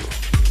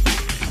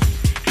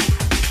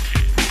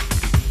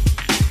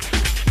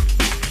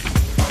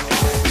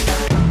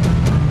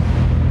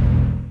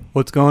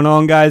 What's going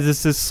on, guys?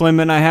 This is Slim,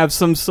 and I have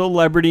some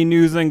celebrity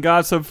news and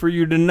gossip for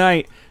you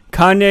tonight.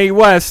 Kanye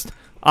West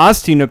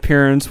Austin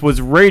appearance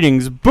was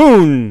ratings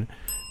boon.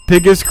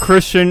 biggest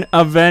Christian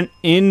event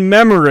in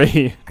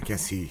memory. I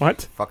guess he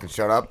what? Fucking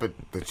showed up at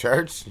the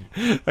church.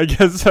 I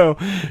guess so.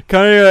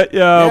 Kanye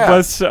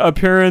West's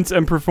appearance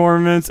and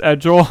performance at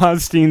Joel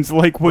Osteen's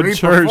Lakewood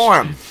Church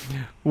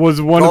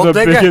was one of the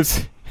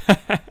biggest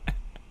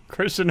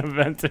Christian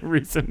events in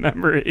recent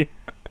memory,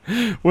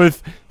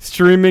 with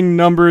streaming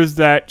numbers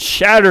that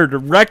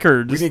shattered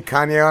records. We need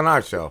Kanye on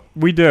our show.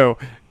 We do.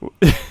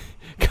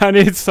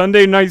 Kanye's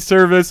Sunday night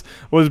service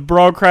was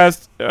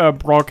broadcast. If you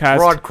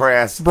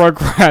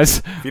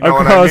know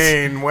what I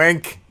mean,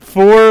 wink.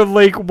 4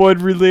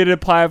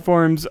 Lakewood-related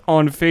platforms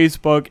on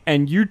Facebook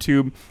and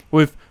YouTube,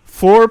 with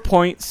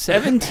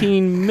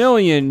 4.17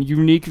 million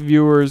unique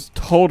viewers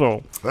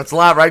total. That's a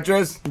lot, right,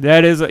 Driz?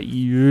 That is a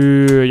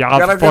you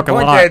got a good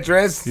point there,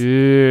 Driz.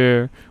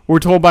 Yeah. We're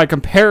told by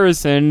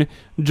comparison,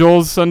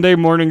 Joel's Sunday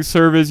morning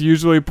service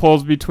usually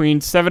pulls between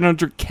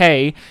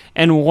 700K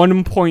and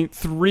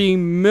 1.3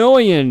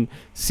 million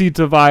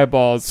seats of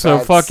eyeballs. So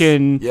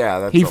fucking,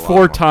 that's he a lot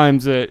 4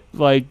 times it.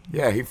 Like,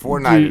 yeah, he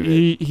 4-nighted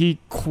it. He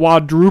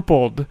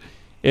quadrupled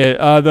it.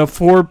 The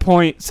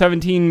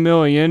 4.17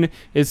 million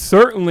is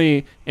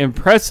certainly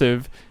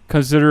impressive,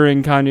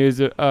 considering Kanye's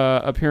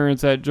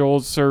appearance at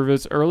Joel's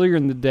service earlier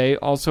in the day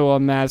also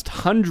amassed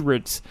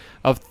hundreds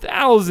of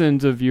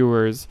thousands of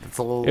viewers. That's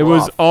a little It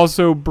was off.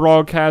 also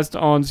broadcast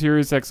on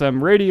SiriusXM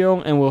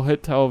radio and will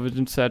hit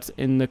television sets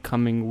in the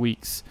coming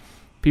weeks.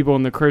 People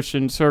in the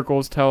Christian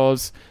circles tell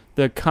us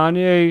the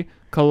Kanye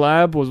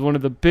collab was one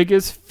of the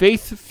biggest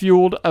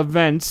faith-fueled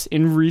events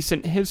in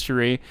recent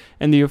history,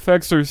 and the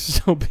effects are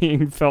still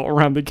being felt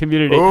around the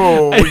community.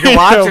 Oh, we can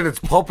watch it. It's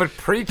pulpit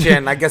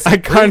preaching. I guess I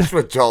preached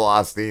with Joel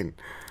Osteen.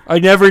 I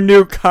never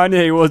knew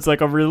Kanye was like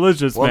a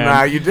religious man. Well,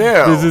 now you do.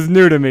 This is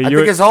new to me. I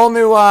think his whole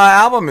new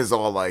album is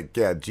all like,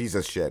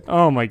 Jesus shit.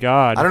 Oh my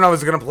God. I don't know.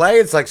 Is it going to play?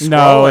 It's like scrolling.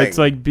 No, it's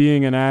like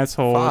being an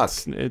asshole.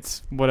 Fuck.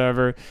 It's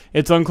whatever.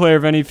 It's unclear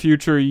if any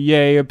future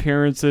Ye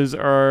appearances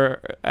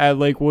are at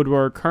Lakewood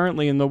are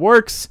currently in the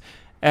works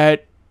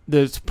at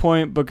this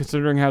point, but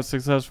considering how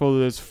successful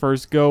this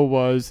first go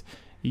was,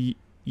 Ye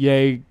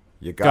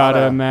you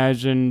gotta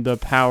imagine the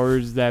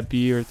powers that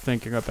be are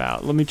thinking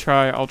about. Let me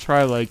try. I'll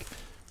try like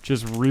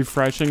just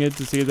refreshing it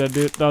to see if that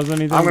does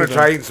anything. I'm going to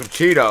try eating some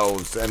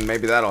Cheetos, and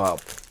maybe that'll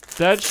help.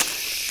 That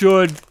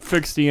should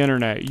fix the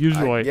internet,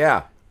 usually.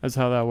 Yeah. That's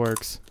how that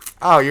works.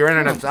 Oh, your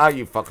internet's out,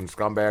 you fucking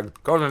scumbag.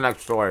 Go to the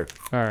next story.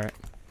 All right.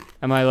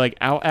 Am I like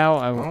out?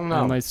 I don't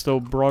know. Am I still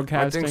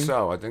broadcasting? I think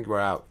so. I think we're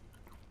out.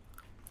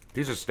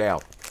 These are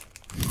stale.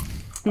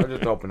 I'll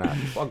just open that.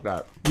 Fuck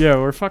that. Yeah,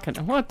 we're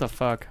fucking... What the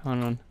fuck?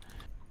 Hold on.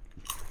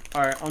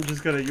 All right, I'm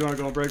just going to... You want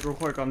to go on break real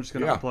quick? I'm just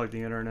going to unplug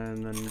the internet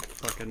and then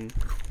fucking...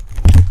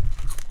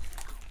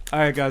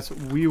 Alright guys,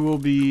 we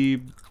will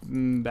be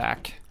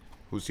back.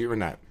 Who's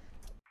hearing that?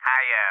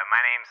 Hi,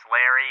 my name's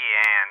Larry,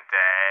 and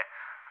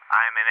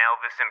I'm an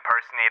Elvis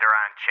impersonator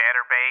on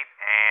Chatterbait,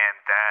 and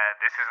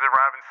this is the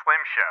Robin Slim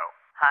Show.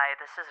 Hi,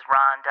 this is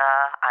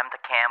Rhonda. I'm the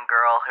cam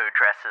girl who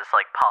dresses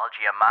like Paul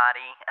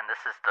Giamatti, and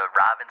this is the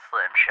Robin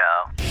Slim Show.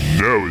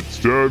 Now it's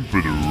time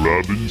for the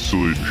Robin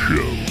Slim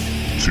Show.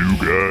 2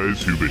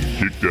 guys who've been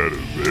kicked out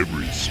of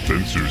every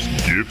Spencer's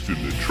gift in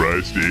the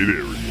tri-state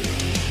area.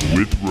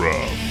 With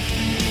Rob.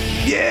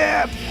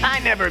 Yeah, I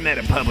never met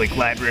a public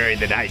library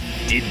that I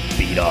didn't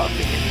beat off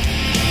in.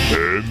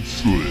 And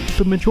Slim.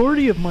 The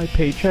majority of my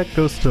paycheck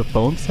goes to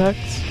phone sex.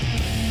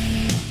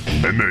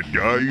 And that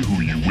guy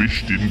who you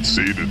wish didn't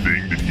say the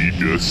thing that he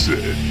just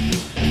said.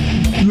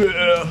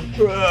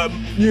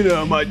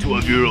 Yeah, my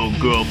 12-year-old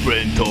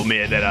girlfriend told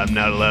me that I'm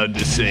not allowed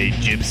to say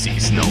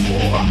gypsies no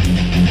more.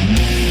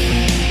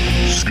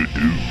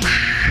 Skadoosh.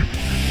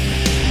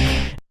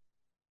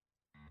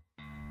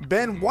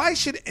 Ben, why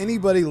should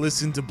anybody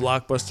listen to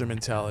Blockbuster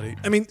Mentality?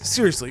 I mean,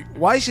 seriously,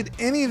 why should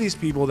any of these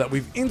people that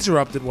we've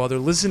interrupted while they're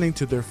listening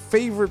to their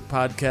favorite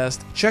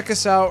podcast check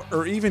us out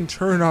or even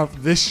turn off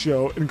this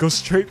show and go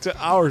straight to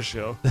our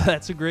show?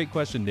 That's a great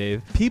question,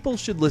 Dave. People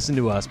should listen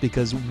to us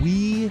because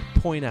we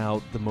point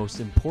out the most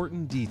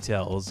important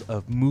details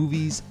of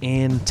movies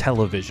and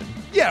television.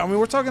 Yeah, I mean,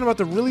 we're talking about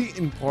the really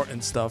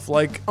important stuff,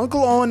 like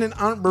Uncle Owen and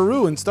Aunt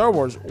Beru in Star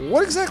Wars.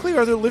 What exactly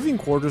are their living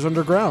quarters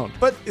underground?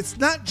 But it's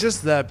not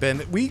just that,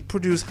 Ben. We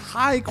produce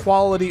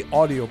high-quality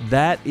audio.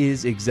 That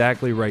is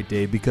exactly right,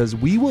 Dave, because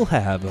we will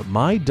have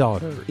my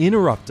daughter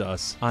interrupt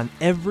us on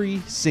every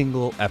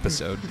single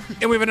episode.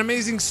 And we have an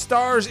amazing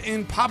stars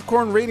and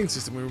popcorn rating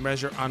system we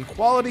measure on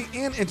quality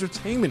and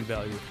entertainment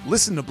value.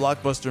 Listen to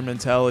Blockbuster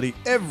Mentality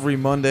every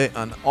Monday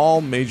on all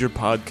major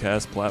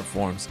podcast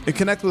platforms. And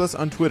connect with us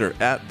on Twitter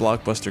at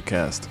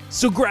BlockbusterCast.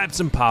 So grab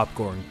some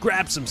popcorn,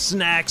 grab some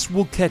snacks,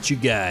 we'll catch you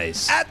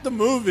guys at the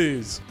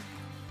movies.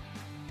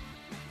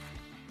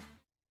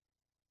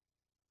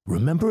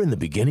 Remember in the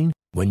beginning,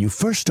 when you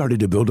first started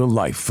to build a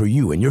life for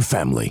you and your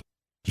family,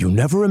 you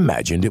never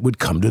imagined it would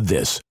come to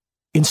this.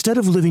 Instead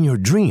of living your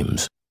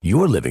dreams,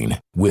 you're living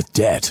with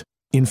debt.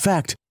 In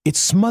fact, it's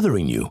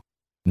smothering you.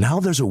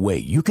 Now there's a way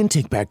you can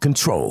take back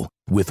control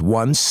with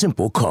one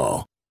simple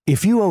call.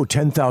 If you owe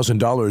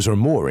 $10,000 or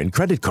more in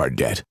credit card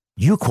debt,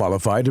 you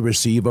qualify to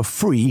receive a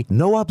free,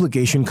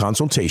 no-obligation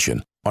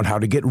consultation on how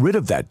to get rid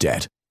of that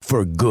debt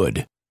for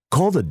good.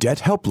 Call the Debt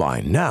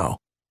Helpline now.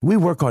 We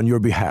work on your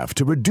behalf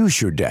to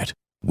reduce your debt.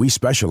 We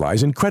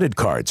specialize in credit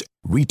cards,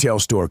 retail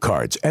store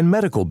cards, and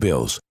medical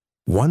bills.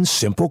 One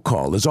simple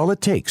call is all it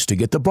takes to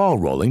get the ball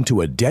rolling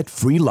to a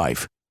debt-free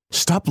life.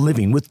 Stop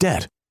living with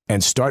debt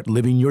and start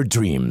living your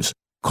dreams.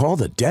 Call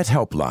the Debt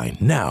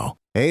Helpline now.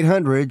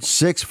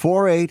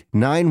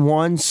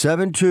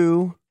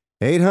 800-648-9172.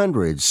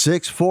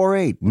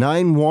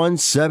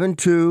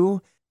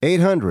 800-648-9172.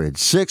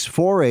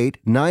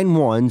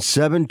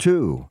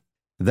 800-648-9172.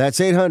 That's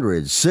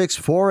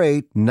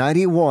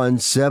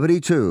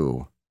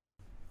 800-648-9172.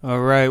 All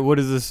right, what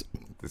is this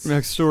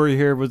next story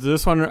here? Was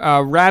this one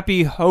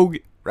Rappy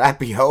Hoagie?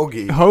 Rappy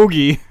Hoagie.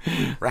 Hoagie.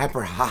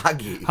 Rapper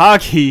Hoggy.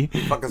 Hoggy.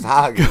 What the fuck is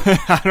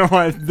Hoggy? I don't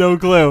want, no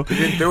clue. He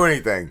didn't do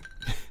anything.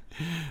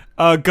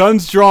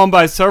 Guns drawn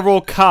by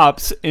several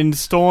cops in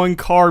stolen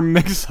car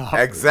mix-up.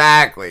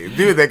 Exactly.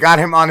 Dude, they got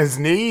him on his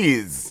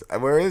knees.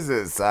 Where is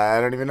this?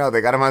 I don't even know.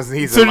 They got him on his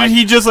knees. So did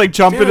he just like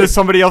jump into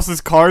somebody else's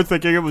car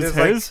thinking it was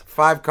his?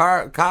 Like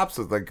 5 cops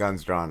with like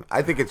guns drawn.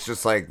 I think it's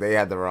just like they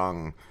had the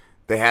wrong...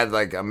 They had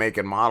like a make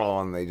and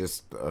model and they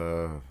just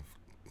got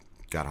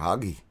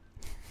Hoggy.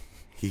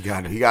 He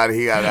got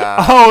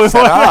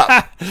set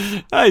up.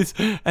 Nice.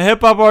 A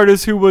hip-hop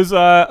artist who was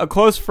a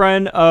close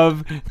friend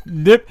of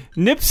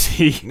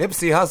Nipsey.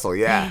 Nipsey Hussle,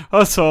 yeah.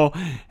 Hussle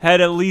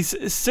had at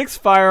least 6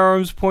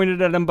 firearms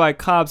pointed at him by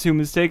cops who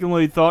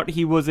mistakenly thought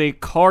he was a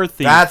car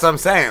thief. That's what I'm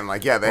saying.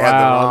 Like, yeah, they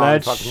had the wrong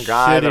fucking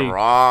guy, the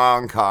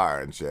wrong car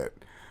and shit.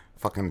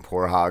 Fucking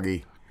poor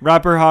Hoggy.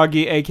 Rapper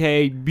Hoggy,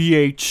 a.k.a.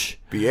 BH.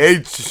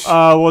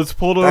 BH. Was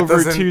pulled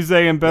over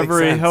Tuesday in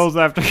Beverly Hills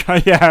after...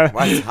 Yeah.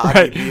 Why is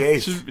Hoggy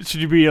BH? Should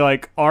you be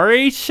like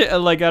RH?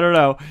 Like, I don't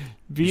know.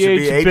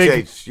 BH,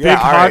 big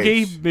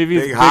Hoggy? Maybe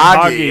it's Big Big Hoggy.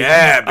 Hoggy.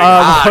 Yeah, Big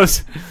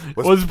Hoggy.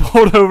 Was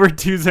pulled over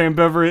Tuesday in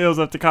Beverly Hills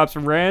after cops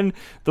ran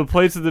the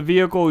plates of the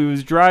vehicle he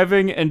was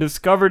driving and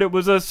discovered it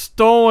was a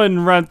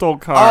stolen rental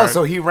car. Oh,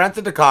 so he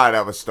rented a car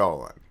that was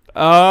stolen. Oh,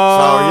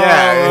 so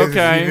yeah,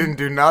 okay. He didn't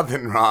do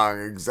nothing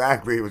wrong,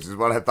 exactly, which is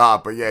what I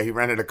thought. But yeah, he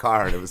rented a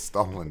car and it was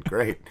stolen.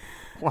 Great.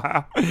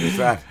 Wow.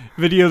 That?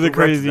 Video of the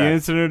crazy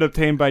incident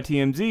obtained by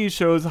TMZ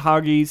shows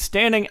Hoggy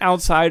standing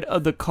outside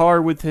of the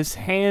car with his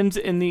hands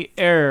in the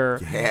air.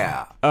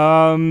 Yeah.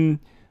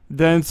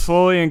 Then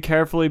slowly and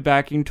carefully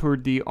backing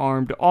toward the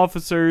armed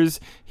officers.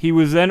 He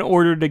was then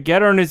ordered to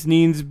get on his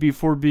knees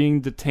before being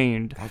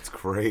detained. That's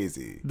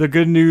crazy. The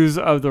good news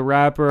of the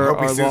rapper... I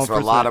hope he sues for a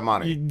lot of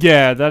money.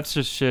 Yeah, that's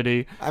just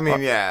shitty. I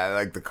mean, yeah,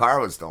 like the car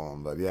was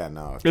stolen, but yeah,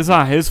 no. It's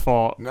not his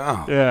fault.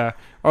 No. Yeah.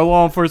 Our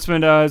law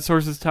enforcement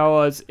sources tell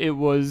us it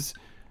was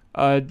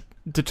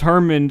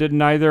determined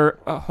neither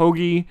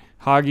Hoggy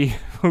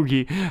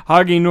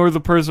nor the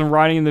person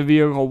riding in the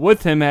vehicle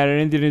with him had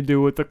anything to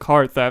do with the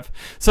car theft.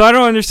 So I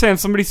don't understand.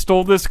 Somebody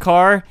stole this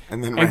car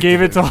and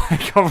gave it to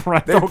like a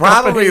rental They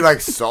probably company. like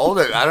sold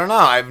it. I don't know.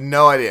 I have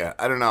no idea.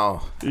 I don't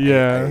know.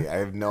 Yeah. I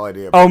have no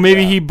idea. Oh,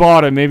 maybe he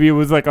bought it. Maybe it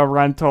was like a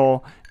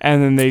rental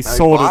and then they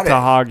sold it to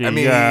Hoggy. I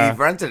mean, yeah. he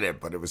rented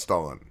it, but it was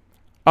stolen.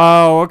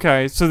 Oh,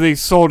 okay. So they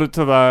sold it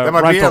to the That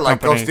might rental be it. Like,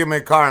 company. go steal my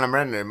car and I'm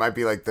renting it. It might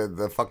be like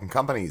the fucking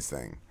company's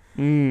thing.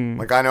 Mm.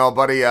 Like, I know a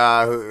buddy,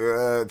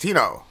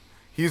 Tino.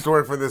 He used to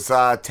work for this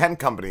tent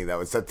company that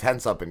would set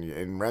tents up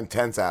and rent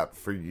tents out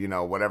for, you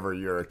know, whatever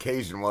your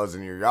occasion was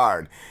in your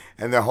yard.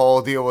 And the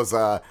whole deal was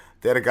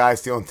they had a guy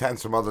stealing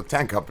tents from other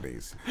tent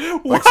companies.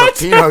 Like, so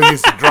Tino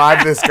used to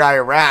drive this guy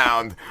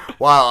around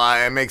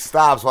and make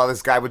stops while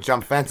this guy would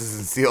jump fences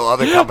and steal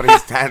other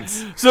companies'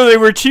 tents. So they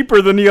were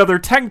cheaper than the other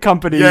tent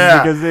companies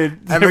because they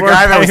and the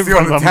guy that was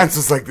stealing the tents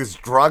was like this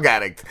drug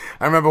addict.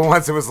 I remember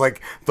once it was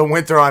like the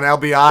winter on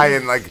LBI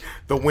and like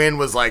the wind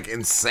was like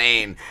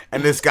insane.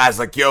 And this guy's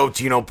like, yo,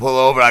 Tino, pull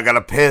over. I got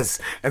to piss.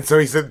 And so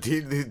he said,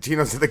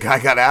 Tino said the guy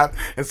got out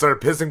and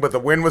started pissing, but the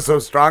wind was so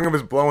strong it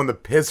was blowing the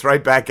piss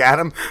right back at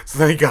him. So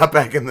then he got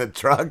back in the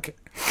truck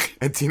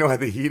and Tino had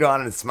the heat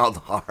on and it smelled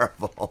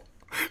horrible.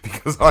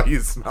 Because all you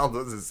smelled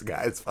was this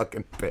guy's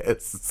fucking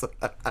piss.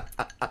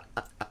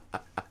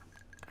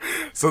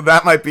 So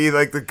that might be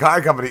like the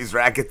car company's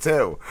racket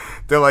too.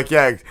 They're like,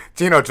 yeah,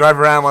 Tino, drive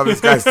around while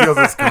this guy steals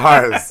his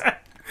cars.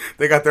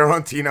 They got their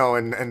own Tino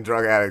and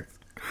drug addict.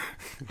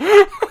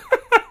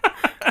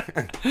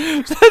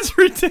 That's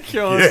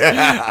ridiculous.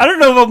 Yeah. I don't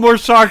know if I'm more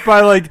shocked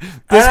by like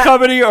this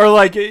company or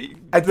like the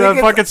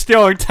fucking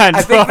stealing tents.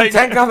 I think like, the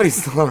tent company's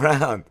still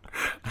around.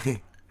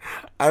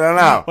 I don't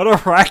know. What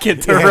a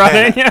racket they're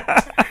running.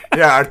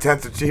 Yeah, our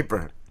tents are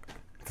cheaper.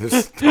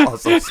 They're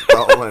also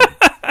stolen.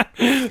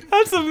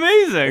 That's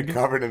amazing. They're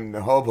covered in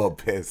hobo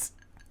piss.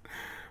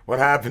 What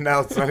happened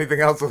else?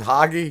 Anything else with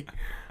Hoggy?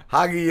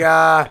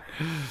 Hoggy,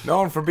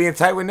 known for being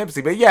tight with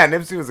Nipsey. But yeah,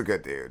 Nipsey was a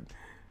good dude.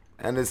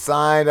 And is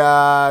signed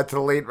to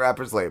the late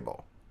rapper's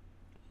label.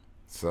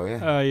 So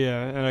yeah.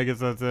 Yeah, and I guess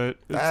that's it.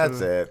 That's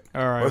it.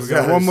 All right, What's we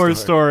got the one other more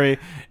story.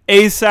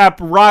 ASAP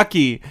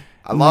Rocky.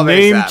 I love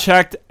name A$AP.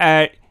 checked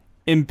at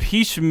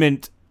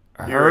impeachment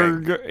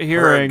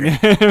hearing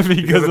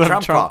because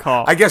of Trump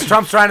call. I guess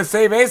Trump's trying to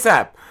save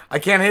ASAP. I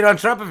can't hate on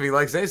Trump if he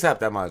likes ASAP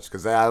that much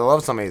because I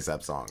love some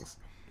ASAP songs.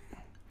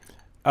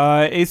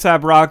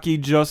 ASAP Rocky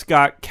just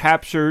got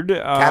captured,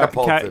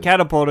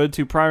 catapulted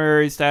to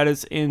primary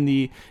status in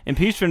the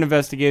impeachment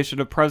investigation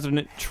of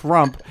President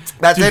Trump.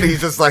 That's it. He's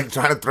just like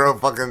trying to throw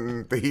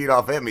fucking the heat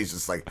off him. He's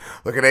just like,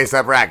 look at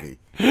ASAP Rocky.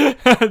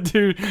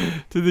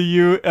 to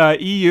the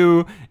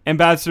EU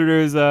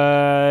ambassador's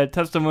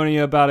testimony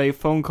about a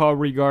phone call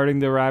regarding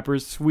the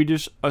rapper's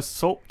Swedish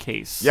assault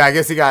case. Yeah, I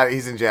guess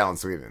he's in jail in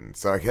Sweden.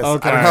 So I guess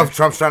I don't know if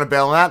Trump's trying to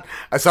bail him out.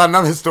 I saw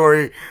another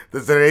story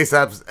that said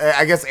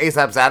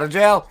ASAP's out of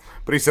jail,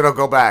 but he said he'll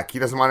go back. He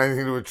doesn't want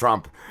anything to do with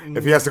Trump.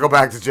 If he has to go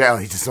back to jail,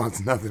 he just wants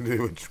nothing to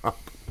do with Trump.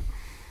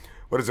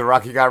 What is it?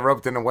 Rocky got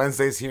roped into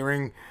Wednesday's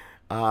hearing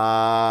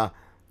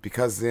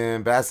because the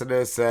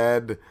ambassador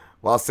said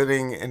while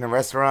sitting in a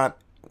restaurant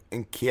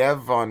in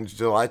Kiev on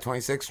July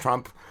 26th,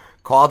 Trump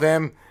called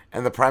him,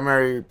 and the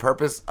primary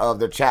purpose of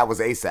their chat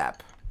was ASAP.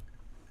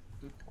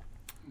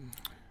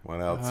 What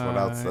else?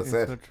 That's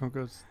it.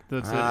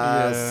 That's it.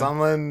 Yeah.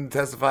 Someone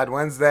testified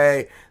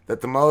Wednesday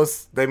that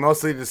they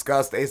mostly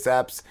discussed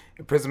ASAP's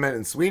imprisonment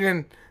in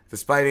Sweden,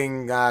 despite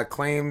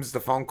claims the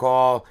phone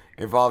call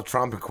involved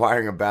Trump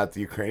inquiring about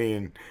the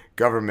Ukrainian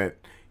government.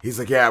 He's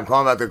like, yeah, I'm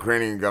calling about the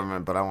Ukrainian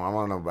government, but I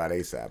want to know about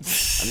ASAP.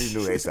 I need a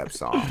new ASAP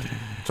song.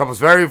 Trump was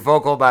very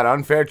vocal about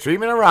unfair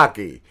treatment of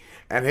Rocky,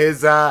 and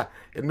his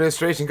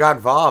administration got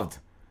involved.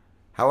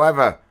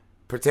 However,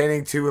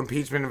 pertaining to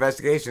impeachment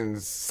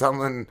investigations,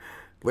 someone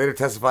later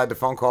testified the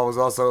phone call was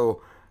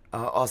also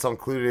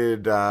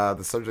included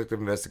the subject of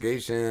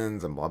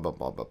investigations and blah, blah,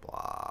 blah, blah,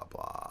 blah,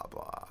 blah,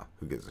 blah.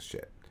 Who gives a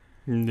shit?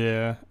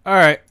 Yeah. All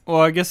right.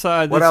 Well, I guess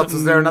what else?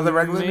 Is there another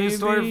regular news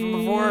story from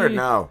before or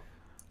no?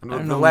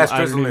 The last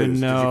drizzle news.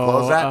 Did you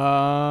close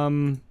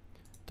that?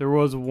 There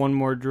was one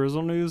more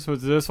drizzle news.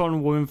 Was this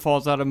one? Woman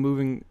falls out of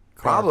moving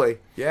car. Probably.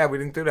 Yeah, we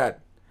didn't do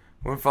that.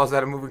 Woman falls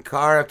out of moving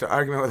car after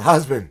argument with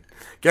husband.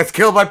 Gets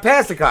killed by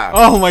passing car.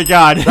 Oh my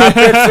god. That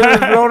bitch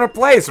should have known her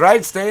place,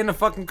 right? Stay in the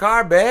fucking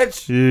car,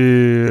 bitch.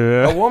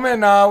 Yeah. A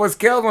woman was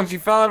killed when she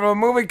fell out of a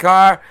moving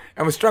car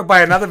and was struck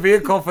by another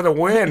vehicle for the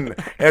win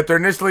after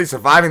initially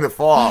surviving the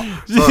fall.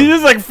 So, she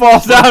just like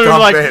falls out and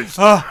like,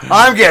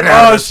 I'm getting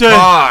out of this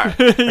car.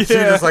 Yeah. And she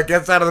just like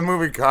gets out of the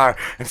moving car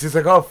and she's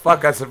like, oh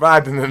fuck, I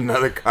survived, and then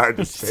another car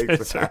just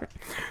takes her.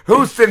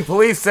 Houston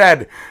police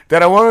said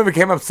that a woman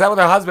became upset with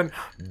her husband.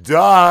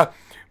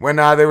 When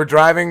they were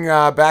driving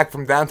back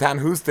from downtown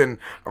Houston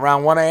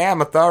around 1 a.m.,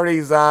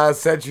 authorities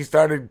said she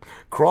started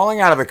crawling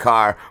out of the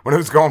car when it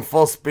was going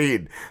full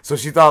speed. So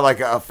she thought like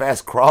a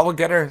fast crawl would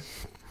get her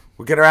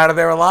out of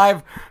there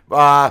alive,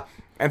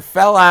 and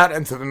fell out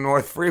into the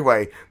North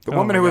Freeway. The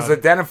woman who was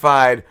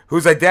identified,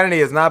 whose identity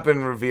has not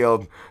been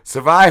revealed,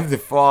 survived the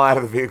fall out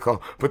of the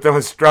vehicle, but then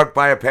was struck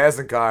by a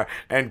passing car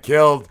and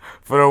killed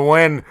for the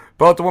win.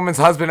 Both the woman's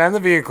husband and the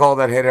vehicle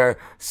that hit her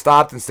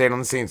stopped and stayed on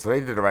the scene, so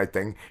they did the right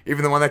thing.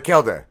 Even the one that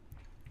killed her.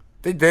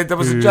 They did. That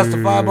was a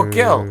justifiable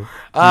kill.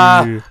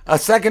 A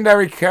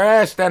secondary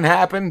crash then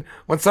happened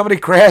when somebody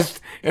crashed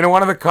into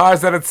one of the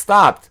cars that had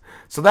stopped.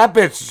 So that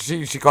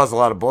bitch, she caused a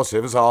lot of bullshit.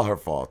 It was all her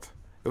fault.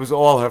 It was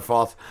all her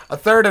fault. A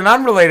third and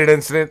unrelated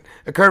incident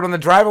occurred when the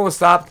driver was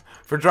stopped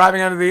for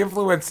driving under the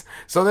influence.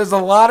 So there's a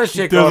lot of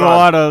shit going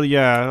on.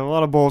 There's a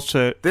lot of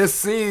bullshit. This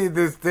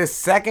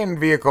second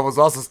vehicle was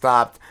also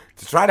stopped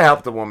to try to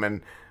help the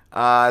woman.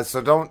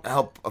 So don't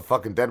help a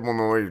fucking dead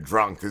woman when you're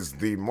drunk is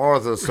the moral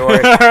of the story.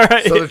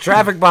 Right. So the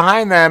traffic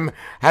behind them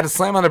had to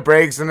slam on the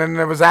brakes, and then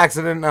there was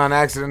accident on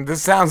accident.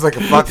 This sounds like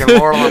a fucking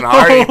Laurel and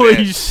Hardy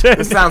Holy shit.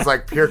 This sounds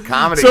like pure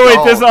comedy. So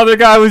wait, this other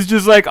guy was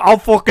just like, I'm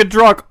fucking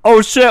drunk.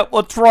 Oh shit,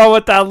 what's wrong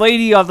with that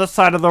lady on the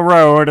side of the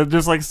road? And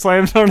just like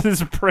slams on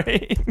his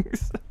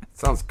brakes.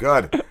 Sounds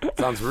good.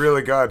 Sounds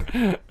really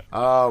good.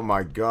 Oh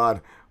my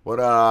god. What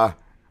I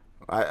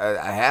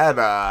had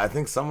I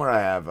think somewhere I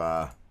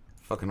have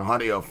fucking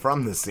audio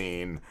from the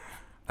scene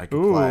I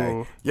could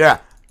play. Yeah,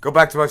 go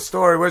back to my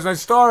story. Where's my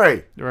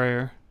story? Right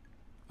here.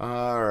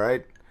 All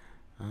right.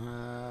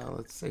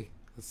 Let's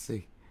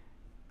see.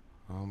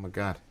 Oh my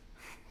god.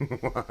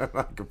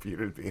 My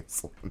computer's being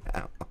slow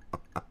now.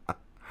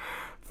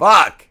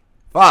 Fuck.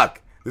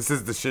 This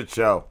is the shit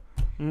show.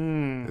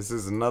 This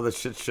is another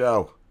shit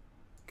show.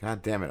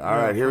 God damn it. All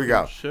right, here we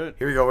go. Shit.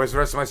 Here we go. Where's the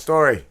rest of my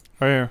story?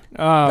 Right here.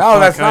 No,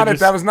 that's not it.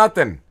 That was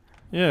nothing.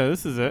 Yeah,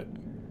 this is it.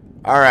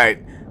 All right.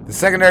 The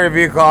secondary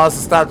vehicle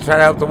also stopped to try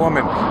to help the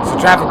woman, so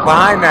traffic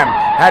behind them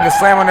had to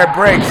slam on their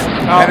brakes,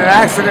 and an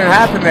accident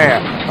happened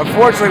there.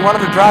 Unfortunately, one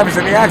of the drivers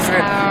in the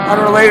accident,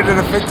 unrelated to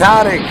the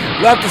fatality,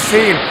 left the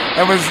scene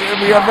and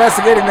we are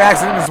investigating the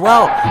accident as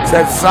well,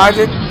 said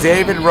Sergeant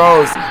David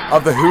Rose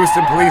of the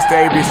Houston Police to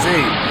ABC.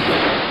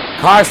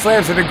 Car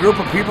slams into a group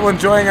of people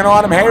enjoying an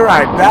autumn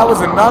hayride. That was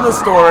another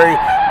story,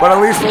 but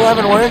at least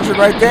 11 were injured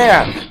right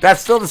there.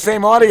 That's still the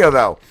same audio,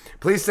 though.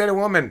 Police said a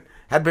woman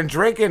had been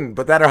drinking,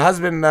 but that her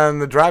husband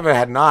and the driver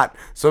had not.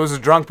 So it was a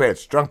drunk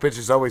bitch. Drunk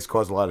bitches always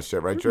cause a lot of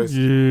shit, right, Joyce?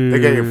 Yeah. They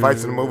get you in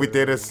fights in the movie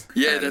theaters.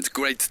 Yeah, that's a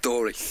great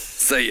story.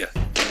 See ya.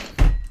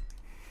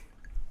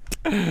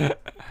 All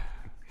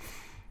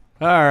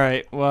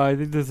right. Well, I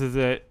think this is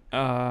it.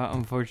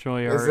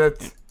 Unfortunately, our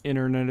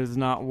internet is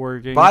not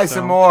working. Buy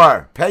some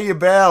more. Pay your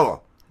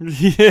bill.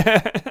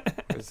 Yeah.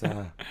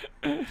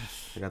 I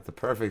got the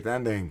perfect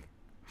ending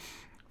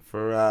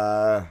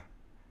for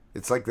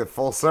it's like the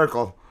full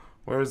circle.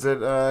 Where is it?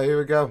 Here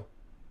we go.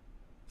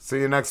 See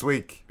you next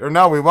week. Or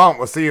no, we won't.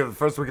 We'll see you the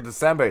first week of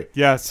December.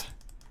 Yes.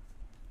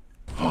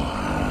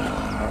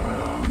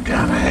 Oh,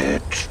 damn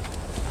it.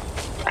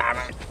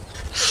 Damn it.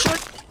 Shit.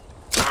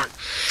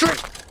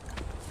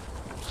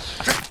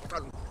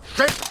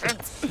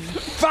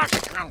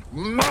 Fucking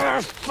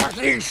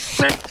motherfucking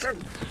shit.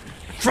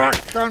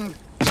 Fucking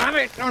damn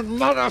it,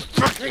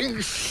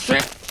 motherfucking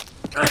shit.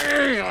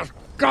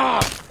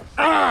 God.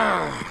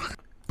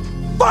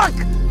 Fuck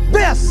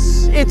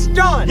this! It's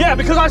done! Yeah,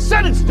 because I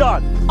said it's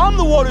done! I'm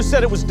the one who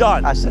said it was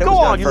done. I said it was done.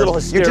 Go on, you little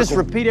hysterical. You just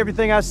repeat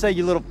everything I say,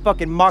 you little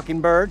fucking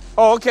mockingbird.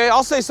 Oh, okay,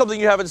 I'll say something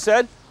you haven't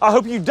said. I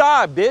hope you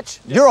die, bitch.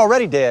 You're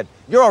already dead.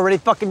 You're already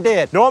fucking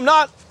dead. No, I'm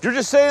not. You're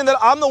just saying that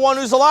I'm the one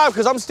who's alive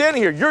because I'm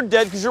standing here. You're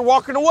dead because you're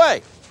walking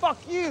away. Fuck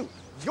you.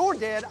 You're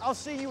dead. I'll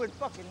see you in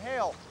fucking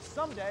hell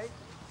someday.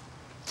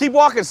 Keep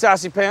walking,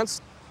 sassy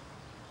pants.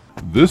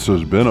 This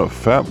has been a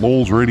Fat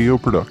Moles Radio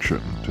production.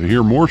 To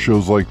hear more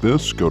shows like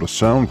this, go to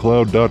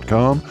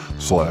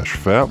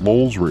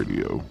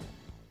soundcloud.com/FatMolesRadio.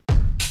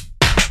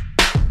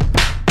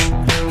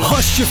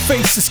 Hush Your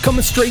Face is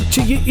coming straight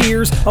to your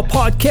ears. A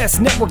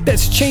podcast network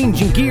that's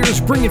changing gears,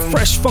 bringing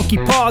fresh funky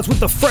pods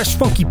with a fresh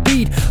funky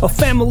beat. A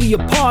family of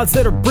pods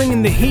that are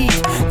bringing the heat.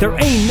 There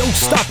ain't no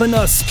stopping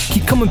us.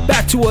 Keep coming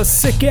back to us,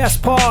 sick ass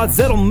pods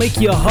that'll make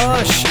you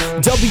hush.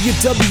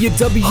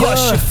 www.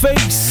 Hush Your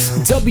Face.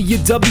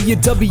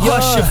 www.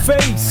 Hush Your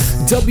Face.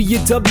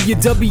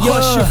 www.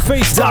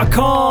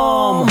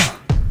 HushYourFace.com.